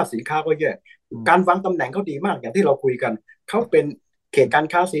คุใช่ณภาพสินค้าก็แย่อืมการวางตำแหน่งเขาดีมากอย่างที่เราคุยกันเขาเป็นเขตการ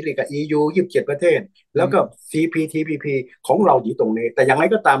ค้าเสรีกับ EU 27ประเทศแล้วก็ อืม CPTPP ของเราอยู่ตรงนี้แต่อย่างไร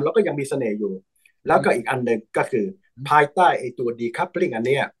ก็ตามเราก็ยังมีเสน่ห์อยู่แล้วก็อืมอีกอันหนึ่งก็คือภายใต้ไอ้ตัว decoupling อันเ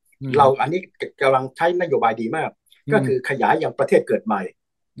นี้ยอืมอันนี้กำลังใช้นโยบายดีมากอืมก็คือขยายอย่างประเทศเกิดใหม่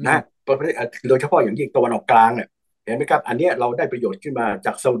อืมนะประเทศโดยเฉพาะอย่างยิ่งตะวันออกกลางเนี่ยเห็นไหมครับอันนี้เราได้ประโยชน์ขึ้นมาจ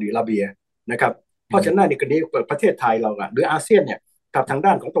ากซาอุดิอาระเบียนะครับเพราะฉะนั้นในกรณีประเทศไทยเราหรืออาเซียนเนี่ยกับทางด้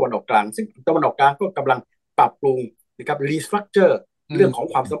านของตะวันออกกลางซึ่งตะวันออกกลางก็กำลังปรับปรุงนะครับรีสตรัคเจอร์อืมเรื่องของ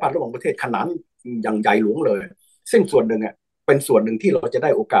ความสัมพันธ์ระหว่างประเทศขนานอย่างใหญ่หลวงเลยซึ่งส่วนหนึ่งเป็นส่วนหนึ่งที่เราจะได้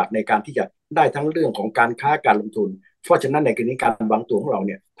โอกาสในการที่จะได้ทั้งเรื่องของการค้าการลงทุนเพราะฉะนั้นในกรณีการวางตัวของเราเ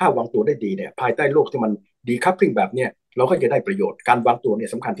นี่ยถ้าวางตัวได้ดีเนี่ยภายใต้โลกที่มันดีคัพพลิงแบบเนี้ยเราก็จะได้ประโยชน์การวางตัวเนี่ย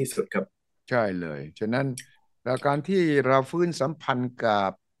สำคัญที่สุดครับ ใช่เลยฉะนั้นแล้วการที่เราฟื้นสัมพันธ์กั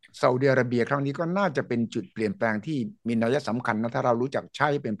บซาอุดิอาระเบียครั้งนี้ก็น่าจะเป็นจุดเปลี่ยนแปลงที่มีนัยสำคัญนะถ้าเรารู้จักใช้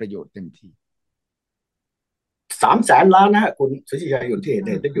เป็นประโยชน์เต็มที่300,000 ล้านนะฮะคุณสุทธิชัยอยู่ที่อืม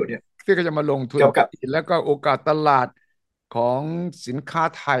เห็นได้อยู่เนี่ยที่ก็จะมาลงทุนเกี่ยวกับแล้วก็โอกาสตลาดของสินค้า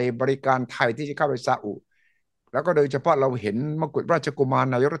ไทยบริการไทยที่จะเข้าไปซาอุแล้วก็โดยเฉพาะเราเห็นมกุฎราชกุมาร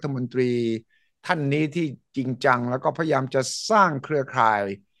นายกรัฐมนตรีท่านนี้ที่จริงจังแล้วก็พยายามจะสร้างเครือข่าย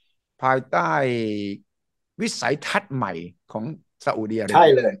ภายใต้วิสัยทัศน์ใหม่ของซาอุดิอาระเบียใช่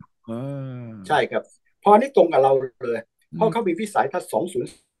เลยเออใช่ครับเพราะอันนี้ตรงกับเราเลยเพราะเขาอืมมีวิสัยทัศน์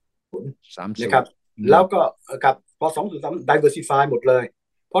20นะครับ30อืมแล้วก็กับพอ203 diversify หมดเลย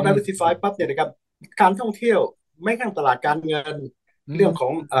พอ อืม diversify ปั๊บเนี่ยนะครับการท่องเที่ยวไม่ข้างตลาดการเงินอืมเรื่องขอ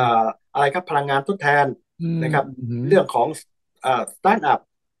งอืมอะไรครับพลังงานทดแทนอืมนะครับอืมเรื่องของสตาร์ทอัพ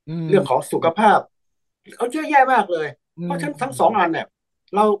อืมเรื่องของสุขภาพเอาเยอะแยะมากเลยอืเพราะฉะนั้นทั้งสองมอันเนี่ย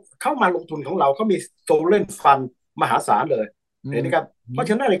เราเข้ามาลงทุนของเราเขามีโซเ e นฟันมหาศาลเลย อืมเห็นไหมครับอืมเพราะฉ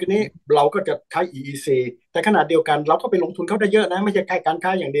ะนั้นในกรณีนี้เราก็จะใช้ EEC แต่ขนาดเดียวกันเราก็ไปลงทุนเขาได้เยอะนะไม่ใช่แค่การค้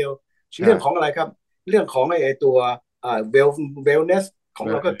าอย่างเดียวใช่เรื่องของอะไรครับเรื่องของไอ้ตัวเวลเวลเนสของเว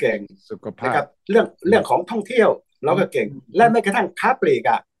ลเราก็เก่งสุขภาพนะครับเรื่องของท่องเที่ยวเราอืมก็เก่งอืมและแม้กระทั่งค้าปลีก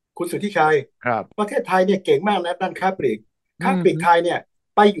อ่ะคุณสุทธิชัยครับประเทศไทยเนี่ยเก่งมากนะด้านค้าปลีกอืค้าปลีกไทมยเนี่ย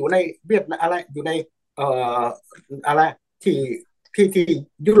ไปอยู่ในเวียดนามอะไรอยู่ในเอ่ออะไรที่ที่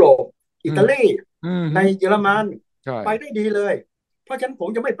ยุโรปอืมอิตาลีอืมในเยอรมันใช่ไปได้ดีเลย เพราะฉะนั้นผม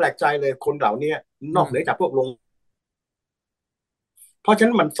จะไม่แปลกใจเลยคนเหล่านี้นอกเหนืออืมจากพวกลงเพราะฉะ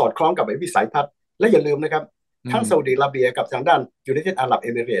นั้นมันสอดคล้องกับวิสัยทัศน์และอย่าลืมนะครับทั้งซาอุอืมดิอาระเบียกับทางด้านยูไนเต็ดอาหรับเอ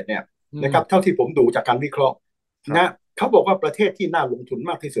มิเรตส์เนี่ยอืมนะครับเท่าที่ผมดูจากการวิเคราะห์ครับนะเขาบอกว่าประเทศที่น่าลงทุน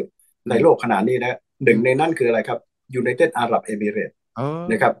มากที่สุดอืมในโลกขณะนี้นะหอืมนึ่งในนั้นคืออะไรครับยูไนเต็ดอาหรับเอมิเรตส์เออ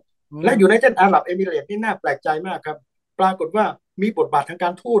นะครับเออและยูไนเต็ดอาหรับเอมิเรตส์นี่น่าแปลกใจมากครับปรากฏว่ามีบทบาททางกา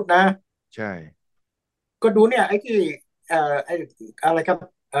รทูตนะ ใช่ ก็ดูเนี่ยไอ้ที่ไอ้อะไรครับ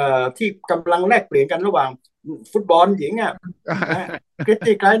ที่กำลังแลกเปลี่ยนกันระหว่างฟุตบอลหญิงอ่ะนะคริส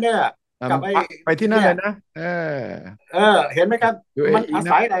ตี้ไกรเนอร์กับไอ้ไปที่นั่นเนี่ยเลยนะเออเออเห็นไหมครับมันUAE นะอา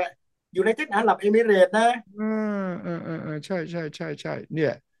ศัยอะไรอยู่ในเท็ดอาหรับเอมิเรตส์นะเออใช่ใช่ใช่ใช่เนี่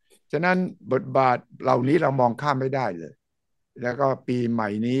ยฉะนั้นบทบาทเหล่านี้เรามองข้ามไม่ได้เลยแล้วก็ปีใหม่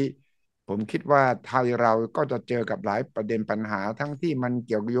นี้ผมคิดว่าไทยเราก็จะเจอกับหลายประเด็นปัญหาทั้งที่มันเ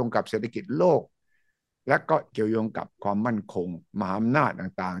กี่ยวโยงกับเศรษฐกิจโลกและก็เกี่ยวโยงกับความมั่นคงมหาอำนาจ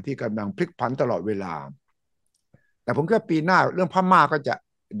ต่างๆที่กำลังพลิกผันตลอดเวลาแต่ผมคิดว่าปีหน้าเรื่องพม่าก็จะ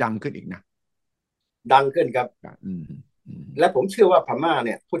ดังขึ้นอีกนะดังขึ้นครับอืมอืมและผมเชื่อว่าพม่าเ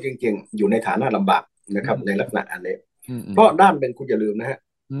นี่ยพูดจริงๆอยู่ในฐานะลำบากนะอืมครับในลักษณะอันนี้อืมอืมเพราะด้านเป็นคุณอย่าลืมนะฮะ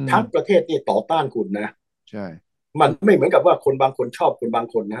อืมทั้งประเทศนี่ต่อต้านคุณนะ ใช่มันไม่เหมือนกับว่าคนบางคนชอบคนบาง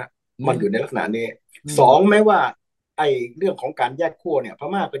คนนะฮะอืมมันอยู่ในลักษณะนี้อืมสองแม้ว่าไอ้เรื่องของการแยกขั้วเนี่ยพ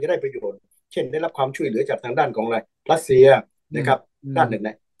ม่าก็จะได้ประโยชน์เช่นได้รับความช่วยเหลือจากทางด้านของอะไรรัสเซียอืมนะครับอืมด้านหนึ่งน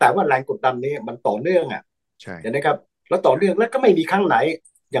ะแต่ว่าแรงกดดันนี้มันต่อเนื่องอ่ะใช่เห็นไหมครับแล้วต่อเนื่องแล้วก็ไม่มีครั้งไหน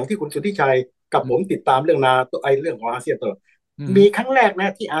อย่างที่คุณสุทธิชัยกับอืมผมติดตามเรื่องนาไอ้เรื่องของอาเซียนตลอดอืมมีครั้งแรกนะ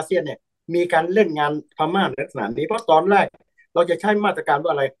ที่อาเซียนเนี่ยมีการเล่นงานพม่าในลักษณะนี้เพราะตอนแรกเราจะใช้มาตรการว่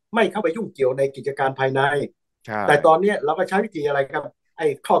าอะไรไม่เข้าไปยุ่งเกี่ยวในกิจการภายใน ใช่แต่ตอนนี้เราก็ใช้วิธีอะไรครับไอ้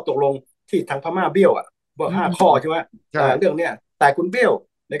ข้อตกลงที่ทางพม่าเบี้ยวอ่ะบอกอืม5 ข้อใช่ไหมใช่เรื่องเนี้ยแต่คุณเบี้ยว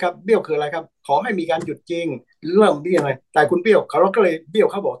นะครับเบี้ยวคืออะไรครับขอให้มีการหยุดจริงเรื่องนี้ยังไงแต่คุณเบี้ยวเขาก็เลยเบี้ยว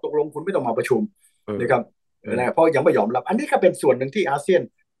เขาบอกตกลงคุณไม่ต้องมาประชุมเออนะครับเออนะเพราะยังไม่ยอมรับอันนี้ก็เป็นส่วนหนึ่งที่อาเซียน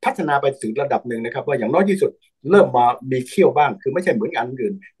พัฒนาไปถึงระดับหนึ่งนะครับว่าอย่างน้อยที่สุดเริ่มมามีเขี้ยวบ้างคือไม่ใช่เหมือนอัน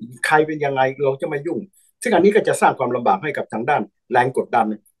อื่นใครเป็นยังไงเราจะไม่ยุ่งซึ่งอันนี้ก็จะสร้างความลำบากให้กับทางด้านแรงกดดัน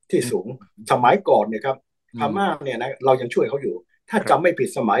ที่อืมสูงสมัยก่อนเนี่ยครับ อืมพม่าเนี่ยนะเรายังช่วยเขาอยู่ถ้าครับจำไม่ผิด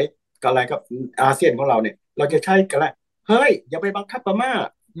สมัยกับอะไรครับอาเซียนของเราเนี่ยเราจะใช้กันแหละเฮ้ยอย่าไปบังคับพม่า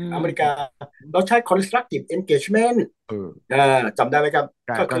อือเมริกามเราใช้ constructive engagement เออจำได้ไหมครับไ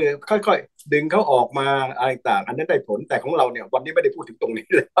ด้ก็ก็คือค่อยๆดึงเขาออกมาอะไรต่างอันนั้นได้ผลแต่ของเราเนี่ยวันนี้ไม่ได้พูดถึงตรงนี้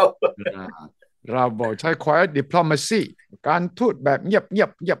แล้ว อ่าเราบอกใช้ quiet diplomacy การทูตแบบเงียบเงีย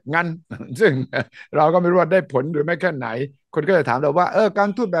บเงียบงันซึ่งเราก็ไม่รู้ว่าได้ผลหรือไม่แค่ไหนคนก็จะถามเราว่าการ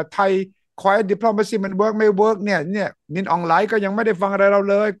ทูตแบบไทย quiet diplomacy มันเวิร์กไม่เวิร์กเนี่ยมินออนไลน์ก็ยังไม่ได้ฟังอะไรเรา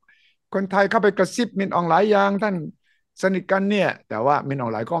เลยคนไทยเข้าไปกระซิบมินออนไลน์ยังท่านสนิทกันเนี่ยแต่ว่ามินออ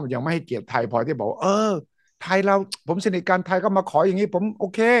นไลน์ก็ยังไม่ให้เกียรติไทยพอที่บอกว่าไทยเราผมสนิทกันไทยก็มาขออย่างนี้ผมโอ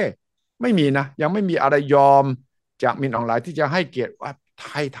เคไม่มีนะยังไม่มีอะไรยอมจากมินออนไลน์ที่จะให้เกียรติว่าไท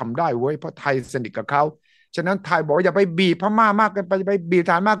ยทำได้เว้ยเพราะไทยสนิทกับเขาฉะนั้นไทยบอกอย่าไปบีบพม่ามากเกินไปอย่าไปบีบ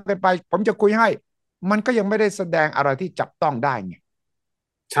ฐานมากเกินไปผมจะคุยให้มันก็ยังไม่ได้แสดงอะไรที่จับต้องได้ไง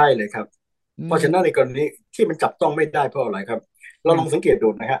ใช่เลยครับอืมเพราะฉะนั้นในกรณีที่มันจับต้องไม่ได้เพราะอะไรครับเราอืมลองสังเกตดู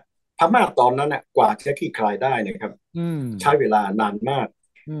นะครับพม่าตอนนั้นน่ะกว่าจะคลี่คลายได้นะครับอืมใช้เวลานานมาก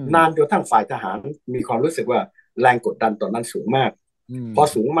อืมนานจนทั้งฝ่ายทหารมีความรู้สึกว่าแรงกดดันตอนนั้นสูงมากอืมพอ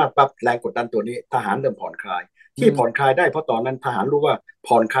สูงมากปั๊บแรงกดดันตัวนี้ทหารเริ่มผ่อนคลายอืมที่ผ่อนคลายได้เพราะตอนนั้นทหารรู้ว่า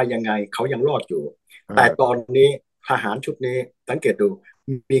ผ่อนคลายยังไงเขายังรอดอยู่แต่ตอเออนนี้ทหารชุดนี้สังเกตดู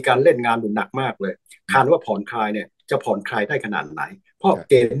มีการเล่นงานดูหนักมากเลยคานว่าผ่อนคลายเนี่ยจะผ่อนคลายได้ขนาดไหน เพราะ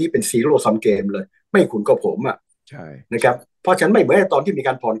เกใช่มนี้เป็นซีโร่ซัมเกมเลยไม่คุณก็ผมอ่ะใช่นะครับเพราะฉันไม่เหมือนตอนที่มีก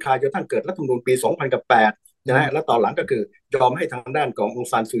ารผ่อนคลายจนทั้งเกิดรัฐธรรมนูญปี2008อืมนะฮะแล้วตอนหลังก็คือยอมให้ทางด้านขององ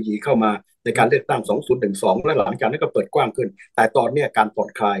ซานซูยีเข้ามาในอืมการเลือกตั้ง2012และหลังจากนั้นก็เปิดกว้างขึ้นแต่ตอนนี้การผ่อน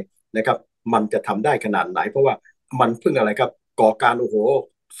คลายนะครับมันจะทำได้ขนาดไหนเพราะว่ามันเพิ่งอะไรครับก่อการโอ้โห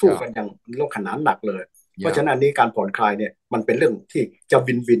คสู้รับกันอย่างโลกขนานหนักเลยเพราะฉะยาวนั้นอันนี้การผ่อนคลายเนี่ยมันเป็นเรื่องที่จะ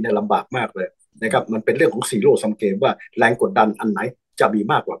วินวินเนี่ยลำบากมากเลยนะครับมันเป็นเรื่องของซีโร่ซัมเกมว่าแรงกดดันอันไหนจะมี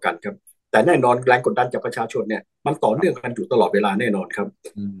มากกว่ากันครับ แต่แน่นอนแรงกดดันจากประชาชนเนี่ยมันต่อเนื่องกันอยู่ตลอดเวลาแน่นอนครับ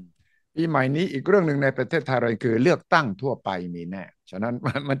อืมปีใหม่นี้อีกเรื่องหนึ่งในประเทศไทยเราคือเลือกตั้งทั่วไปมีแน่ฉะนั้น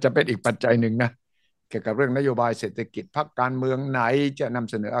มันจะเป็นอีกปัจจัยหนึ่งนะ เกี่ยวกับเรื่องนโยบายเศรษฐกิจพรรคการเมืองไหนจะนำ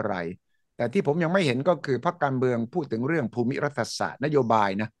เสนออะไรแต่ที่ผมยังไม่เห็นก็คือพรรคการเมืองพูดถึงเรื่องภูมิรัฐศาสตร์นโยบาย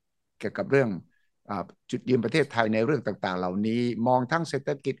นะเกี่ยวกับเรื่องจุดยืนประเทศไทยในเรื่องต่างๆเหล่านี้มองทั้งเศรษฐ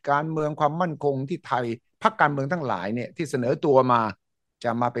กิจการเมืองความมั่นคงที่ไทยพรรคการเมืองทั้งหลายเนี่ยที่เสนอตัวมาจ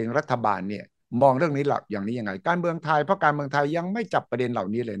ะมาเป็นรัฐบาลเนี่ยมองเรื่องนี้หลักอย่างนี้ยังไงการเมืองไทยเพราะการเมืองไทยยังไม่จับประเด็นเหล่า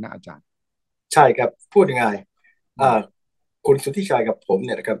นี้เลยนะอาจารย์ใช่ครับพูดยังไงอืมอ่าคุณสุทธิชัยกับผมเ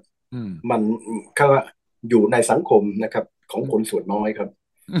นี่ยนะครับอืม มันก็อยู่ในสังคมนะครับของคนส่วนน้อยครับ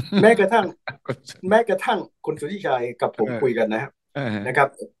แม้กระทั่งแม้กระทั่งคุณสุทธิชัยกับผมคุยกันนะครับเออนะครับ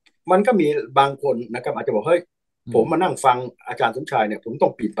มันก็มีบางคนนะครับอาจจะบอกเฮ้ยอืมผมมานั่งฟังอาจารย์สมชายเนี่ยผมต้อ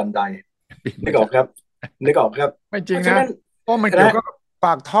งปีนบันไดปิดไม่ได้นึกออกครับนึกออกครับไม่จริงนะเพราะฉะนั้นเพราะมันเกี่ยวนะกับป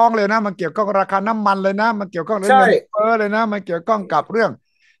ากท้องเลยนะมันเกี่ยวกับราคาน้ำมันเลยนะมันเกี่ยวกับเรื่องใช่เงินเฟ้อเลยนะมันเกี่ยวข้องกับเรื่อง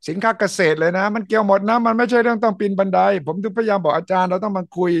สินค้าเกษตรเลยนะมันเกี่ยวหมดนะมันไม่ใช่เรื่องต้องปีนบันไดผมถึงพยายามบอกอาจารย์เราต้องมา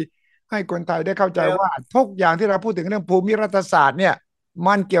คุยให้คนไทยได้เข้าใจแล้วว่าทุกอย่างที่เราพูดถึงเรื่องภูมิรัฐศาสตร์เนี่ย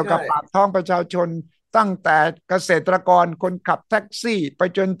มันเกี่ยวใช่กับปากท้องประชาชนตั้งแต่เกษตรกรคนขับแท็กซี่ไป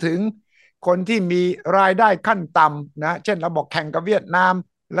จนถึงคนที่มีรายได้ขั้นต่ำนะเช่นเราบอกแข่งกับเวียดนาม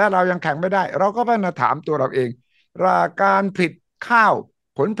และเรายังแข่งไม่ได้เราก็ต้องมาถามตัวเราเองการผลิตข้าว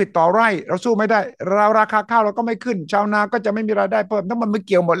ผลผลิตต่อไร่เราสู้ไม่ได้เราราคาข้าวเราก็ไม่ขึ้นชาวนาก็จะไม่มีรายได้เพิ่มทั้งมันไม่เ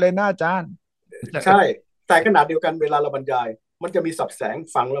กี่ยวหมดเลยนะอาจารย์ใช่แต่ขณะเดียวกันเวลาเราบรรยายมันจะมีสับแสง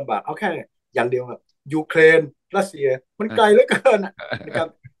ฟังลำบากเอาแค่อย่างเดียวครับยูเครนรัสเซียมันไกลเหลือเกินนะครับ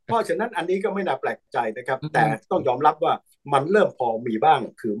เพราะฉะนั้นอันนี้ก็ไม่น่าแปลกใจนะครับแต่ต้องยอมรับว่ามันเริ่มพอมีบ้าง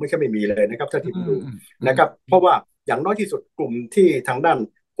คือไม่ใช่ไม่มีเลยนะครับถ้าที่ผมดูนะครับเพราะว่าอย่างน้อยที่สุดกลุ่มที่ทางด้าน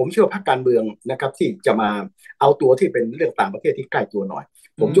ผมเชื่อพรรคการเมืองนะครับที่จะมาเอาตัวที่เป็นเรื่องต่างประเทศที่ใกล้ตัวหน่อย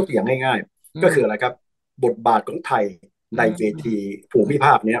ผมยกตัวอย่างง่ายๆก็คืออะไรครับบทบาทของไทยในเวทีภูมิภ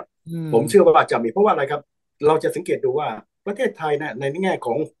าคเนี้ย ผมเชื่อว่าจะมีเพราะว่าอะไรครับเราจะสังเกตดูว่าประเทศไทยนะในแง่ข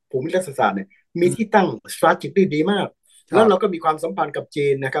องภูมิรัฐศาสตร์เนี่ยมีที่ตั้ง strategic ที่ดีมากแล้วเราก็มีความสัมพันธ์กับจี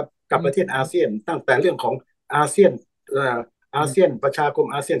นนะครับกับประเทศอาเซียนตั้งแต่เรื่องของอาเซียนเอ่ออาเซียนประชาคม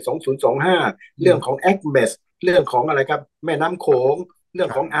อาเซียน2025เรื่องของ ACMES เรื่องของอะไรครับแม่น้ำโขงเรื่อง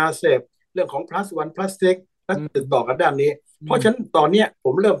ของอาเซ p เรื่องของ plus one plus six และติดต่อกันด้านนี้เพราะฉะนั้นตอนเนี้ยผ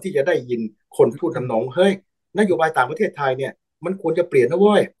มเริ่มที่จะได้ยินคนพูดทำนองเฮ้ยนโยบายต่างประเทศไทยเนี่ยมันควรจะเปลี่ยนนะเ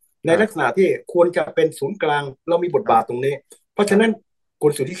ว้ย ในลักษณะที่ควรจะเป็นศูนย์กลางเรามีบทบาทตรงนี้เพราะฉะนั้นคุ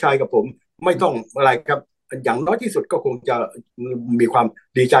ณสุทธิชัยกับผมไม่ต้องอะไรครับอย่างน้อยที่สุดก็คงจะมีความ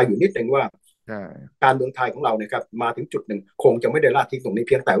ดีใจอยู่นิดหนึ่งว่าการเมืองไทยของเราเนี่ยครับมาถึงจุดหนึ่งคงจะไม่ได้ละทิ้งตรงนี้เ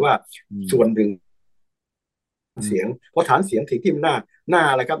พียงแต่ว่าส่วนหนึ่งเสียงเพราะฐานเสียงที่มันน่า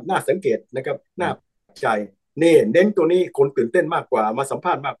อะไรครับน่าสังเกตนะครับน่าใจนี่เน้นตัวนี้คนตื่นเต้นมากกว่ามาสัมภ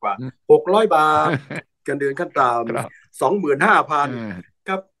าษณ์มากกว่า600 บาทเงินเดือนขั้นต่ำ25,000ค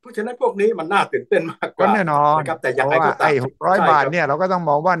รับเพราะฉะนั้นพวกนี้มันน่าตื่นเต้นมากกว่าก็แน่นอนนะครับแต่เพราะว่ายังไงก็ตาม600ใช่บาครับทเนี่ยเราก็ต้อง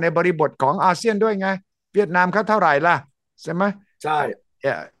มองว่าในบริบทของอาเซียนด้วยไงเวียดนามเขาเท่าไหร่ล่ะใช่ไหมใช่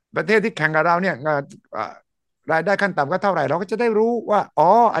ประเทศที่แข่งกับเราเนี่ยรายได้ขั้นต่ำก็เท่าไหร่เราก็จะได้รู้ว่าอ๋อ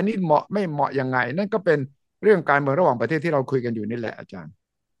อันนี้เหมาะไม่เหมาะยังไงนั่นก็เป็นเรื่องการเมืองระหว่างประเทศที่เราคุยกันอยู่นี่แหละอาจารย์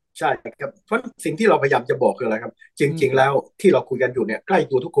ใช่ครับเพราะสิ่งที่เราพยายามจะบอกคืออะไรครับจอืมริงๆแล้วที่เราคุยกันอยู่เนี่ยใกล้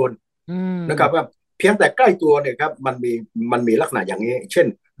ตัวทุกคนอืนะครับมว่าเพียงแต่ใกล้ตัวเนี่ยครับมันมีลักษณะอย่างนี้เช่น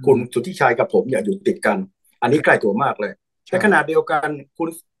อืมคุณสุทธิชัยกับผมเนี่ยอยู่ติดกันอันนี้ใกล้ตัวมากเลยแต่ใช่ขณะเดียวกันคุณ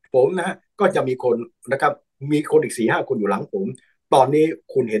ผมนะฮะก็จะมีคนนะครับมีคนอีก4-5คนอยู่หลังผมตอนนี้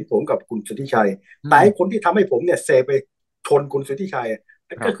คุณเห็นผมกับคุณสุทธิชัยแต่อืมคนที่ทำให้ผมเนี่ยเซไปชนคุณสุทธิชัย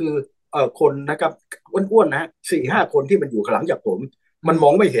ครับก็คือคนนะครับอ้วนๆนะฮะ4-5 คนที่มันอยู่ข้างหลังจากผมอืมมันม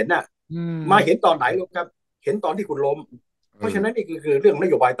องไม่เห็นน่ะอืมมาเห็นตอนไหนลูกครับเห็นตอนที่คุณล้มเพราะฉะนั้นเออนี่คือเรื่องน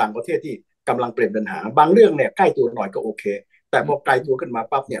โยบายต่างประเทศที่กำลังเปลี่ยนปัญหาบางเรื่องเนี่ยใกล้ตัวหน่อยก็โอเคแต่พอไกลตัวขึ้นมา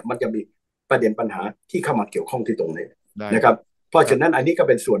ปั๊บเนี่ยมันจะมีประเด็นปัญหาที่เข้ามาเกี่ยวข้องที่ตรงนี้ได้นะครับเพราะครับฉะนั้นอันนี้ก็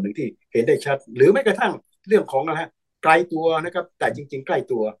เป็นส่วนหนึ่งที่เห็นได้ชัดหรือแม้กระทั่งเรื่องของนะฮะไกลตัวนะครับแต่จริงๆใกล้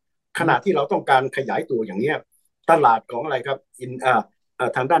ตัวขอืมณะที่เราต้องการขยายตัวอย่างเนี้ยตลาดของอะไรครับ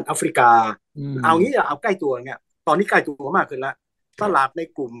ทางด้านแอฟริกาอืเอางี้มเอาใกล้ตัวเนี้ยตอนนี้ใกล้ตัวมากขึ้นแล้ว ตลาดครับใน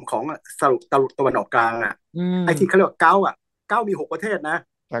กลุ่มของตะวันออกกลางอ่ะอืไอ้ที่เขามเรียกว่าเก้ามี6 ประเทศนะ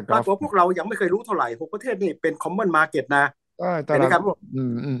แต่กอล์ฟปรากฏว่าพวกเรายังไม่เคยรู้เท่าไหร่6 ประเทศนี่เป็น common market นะได้ตเห็นไหมครับลาดโลก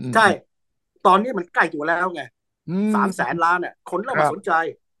ใช่อืมตอนนี้มันใกล้ตัวแล้วไงอื300,000 ล้านเนี่ยคนเริ่ครับมมาสนใจ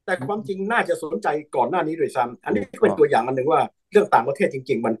แต่อืมความจริงน่าจะสนใจก่อนหน้านี้ด้วยซ้ำอันนี้ถูกต้องเป็นตัวอย่างอันหนึ่งว่าเรื่องต่างประเทศจ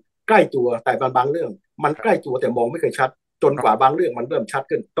ริงๆมันใกล้ตัวแต่บางเรื่องมันครับใกล้ตัวแต่มองไม่เคยชัดจนครับกว่าบางเรื่องมันเริ่มชัด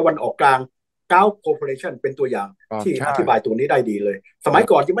ขึ้นตะวันออกกลางก้าวโค p o r a t i o n เป็นตัวอย่างที่อครับใช่ธิบายตัวนี้ได้ดีเลย สมัย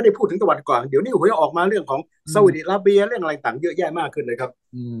ก่อนใช่ยังไม่ได้พูดถึงตะวันก่อนเดี๋ยวนี้หวยออกมาเรื่องของอืม ซาอุดิอาระเบียเรื่องอะไรต่างเยอะแยะมากขึ้นเลยครับ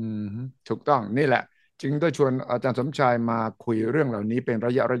อืมถูกต้องนี่แหละจึงได้ชวนอาจารย์สมชายมาคุยเรื่องเหล่านี้เป็นร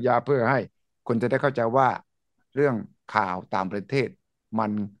ะยะเพื่อให้คนจะได้เข้าใจว่าเรื่องข่าวต่างประเทศมั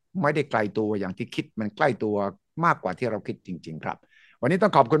น ไม่ได้ไกลตัวอย่างที่คิดมันใกล้ตัวมากกว่าที่เราคิดจริงๆครับวันนี้ต้อ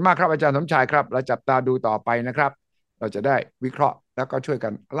งขอบคุณมากครับอาจารย์สมชายครับเราจับตาดูต่อไปนะครับเราจะได้วิเคราะห์แล้วก็ช่วยกั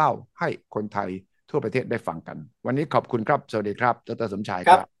นเล่าให้คนไทยทั่วประเทศได้ฟังกันวันนี้ขอบคุณครับสวัสดีครับดร.สมชาย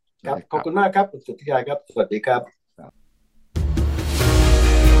ครับครับขอบคุณมากครับคุณสุทธิชัยครับสวัสดีครับ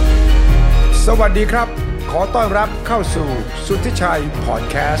สวัสดีครับขอต้อนรับเข้าสู่สุทธิชัยพอด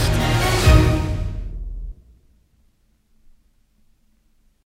แคสต์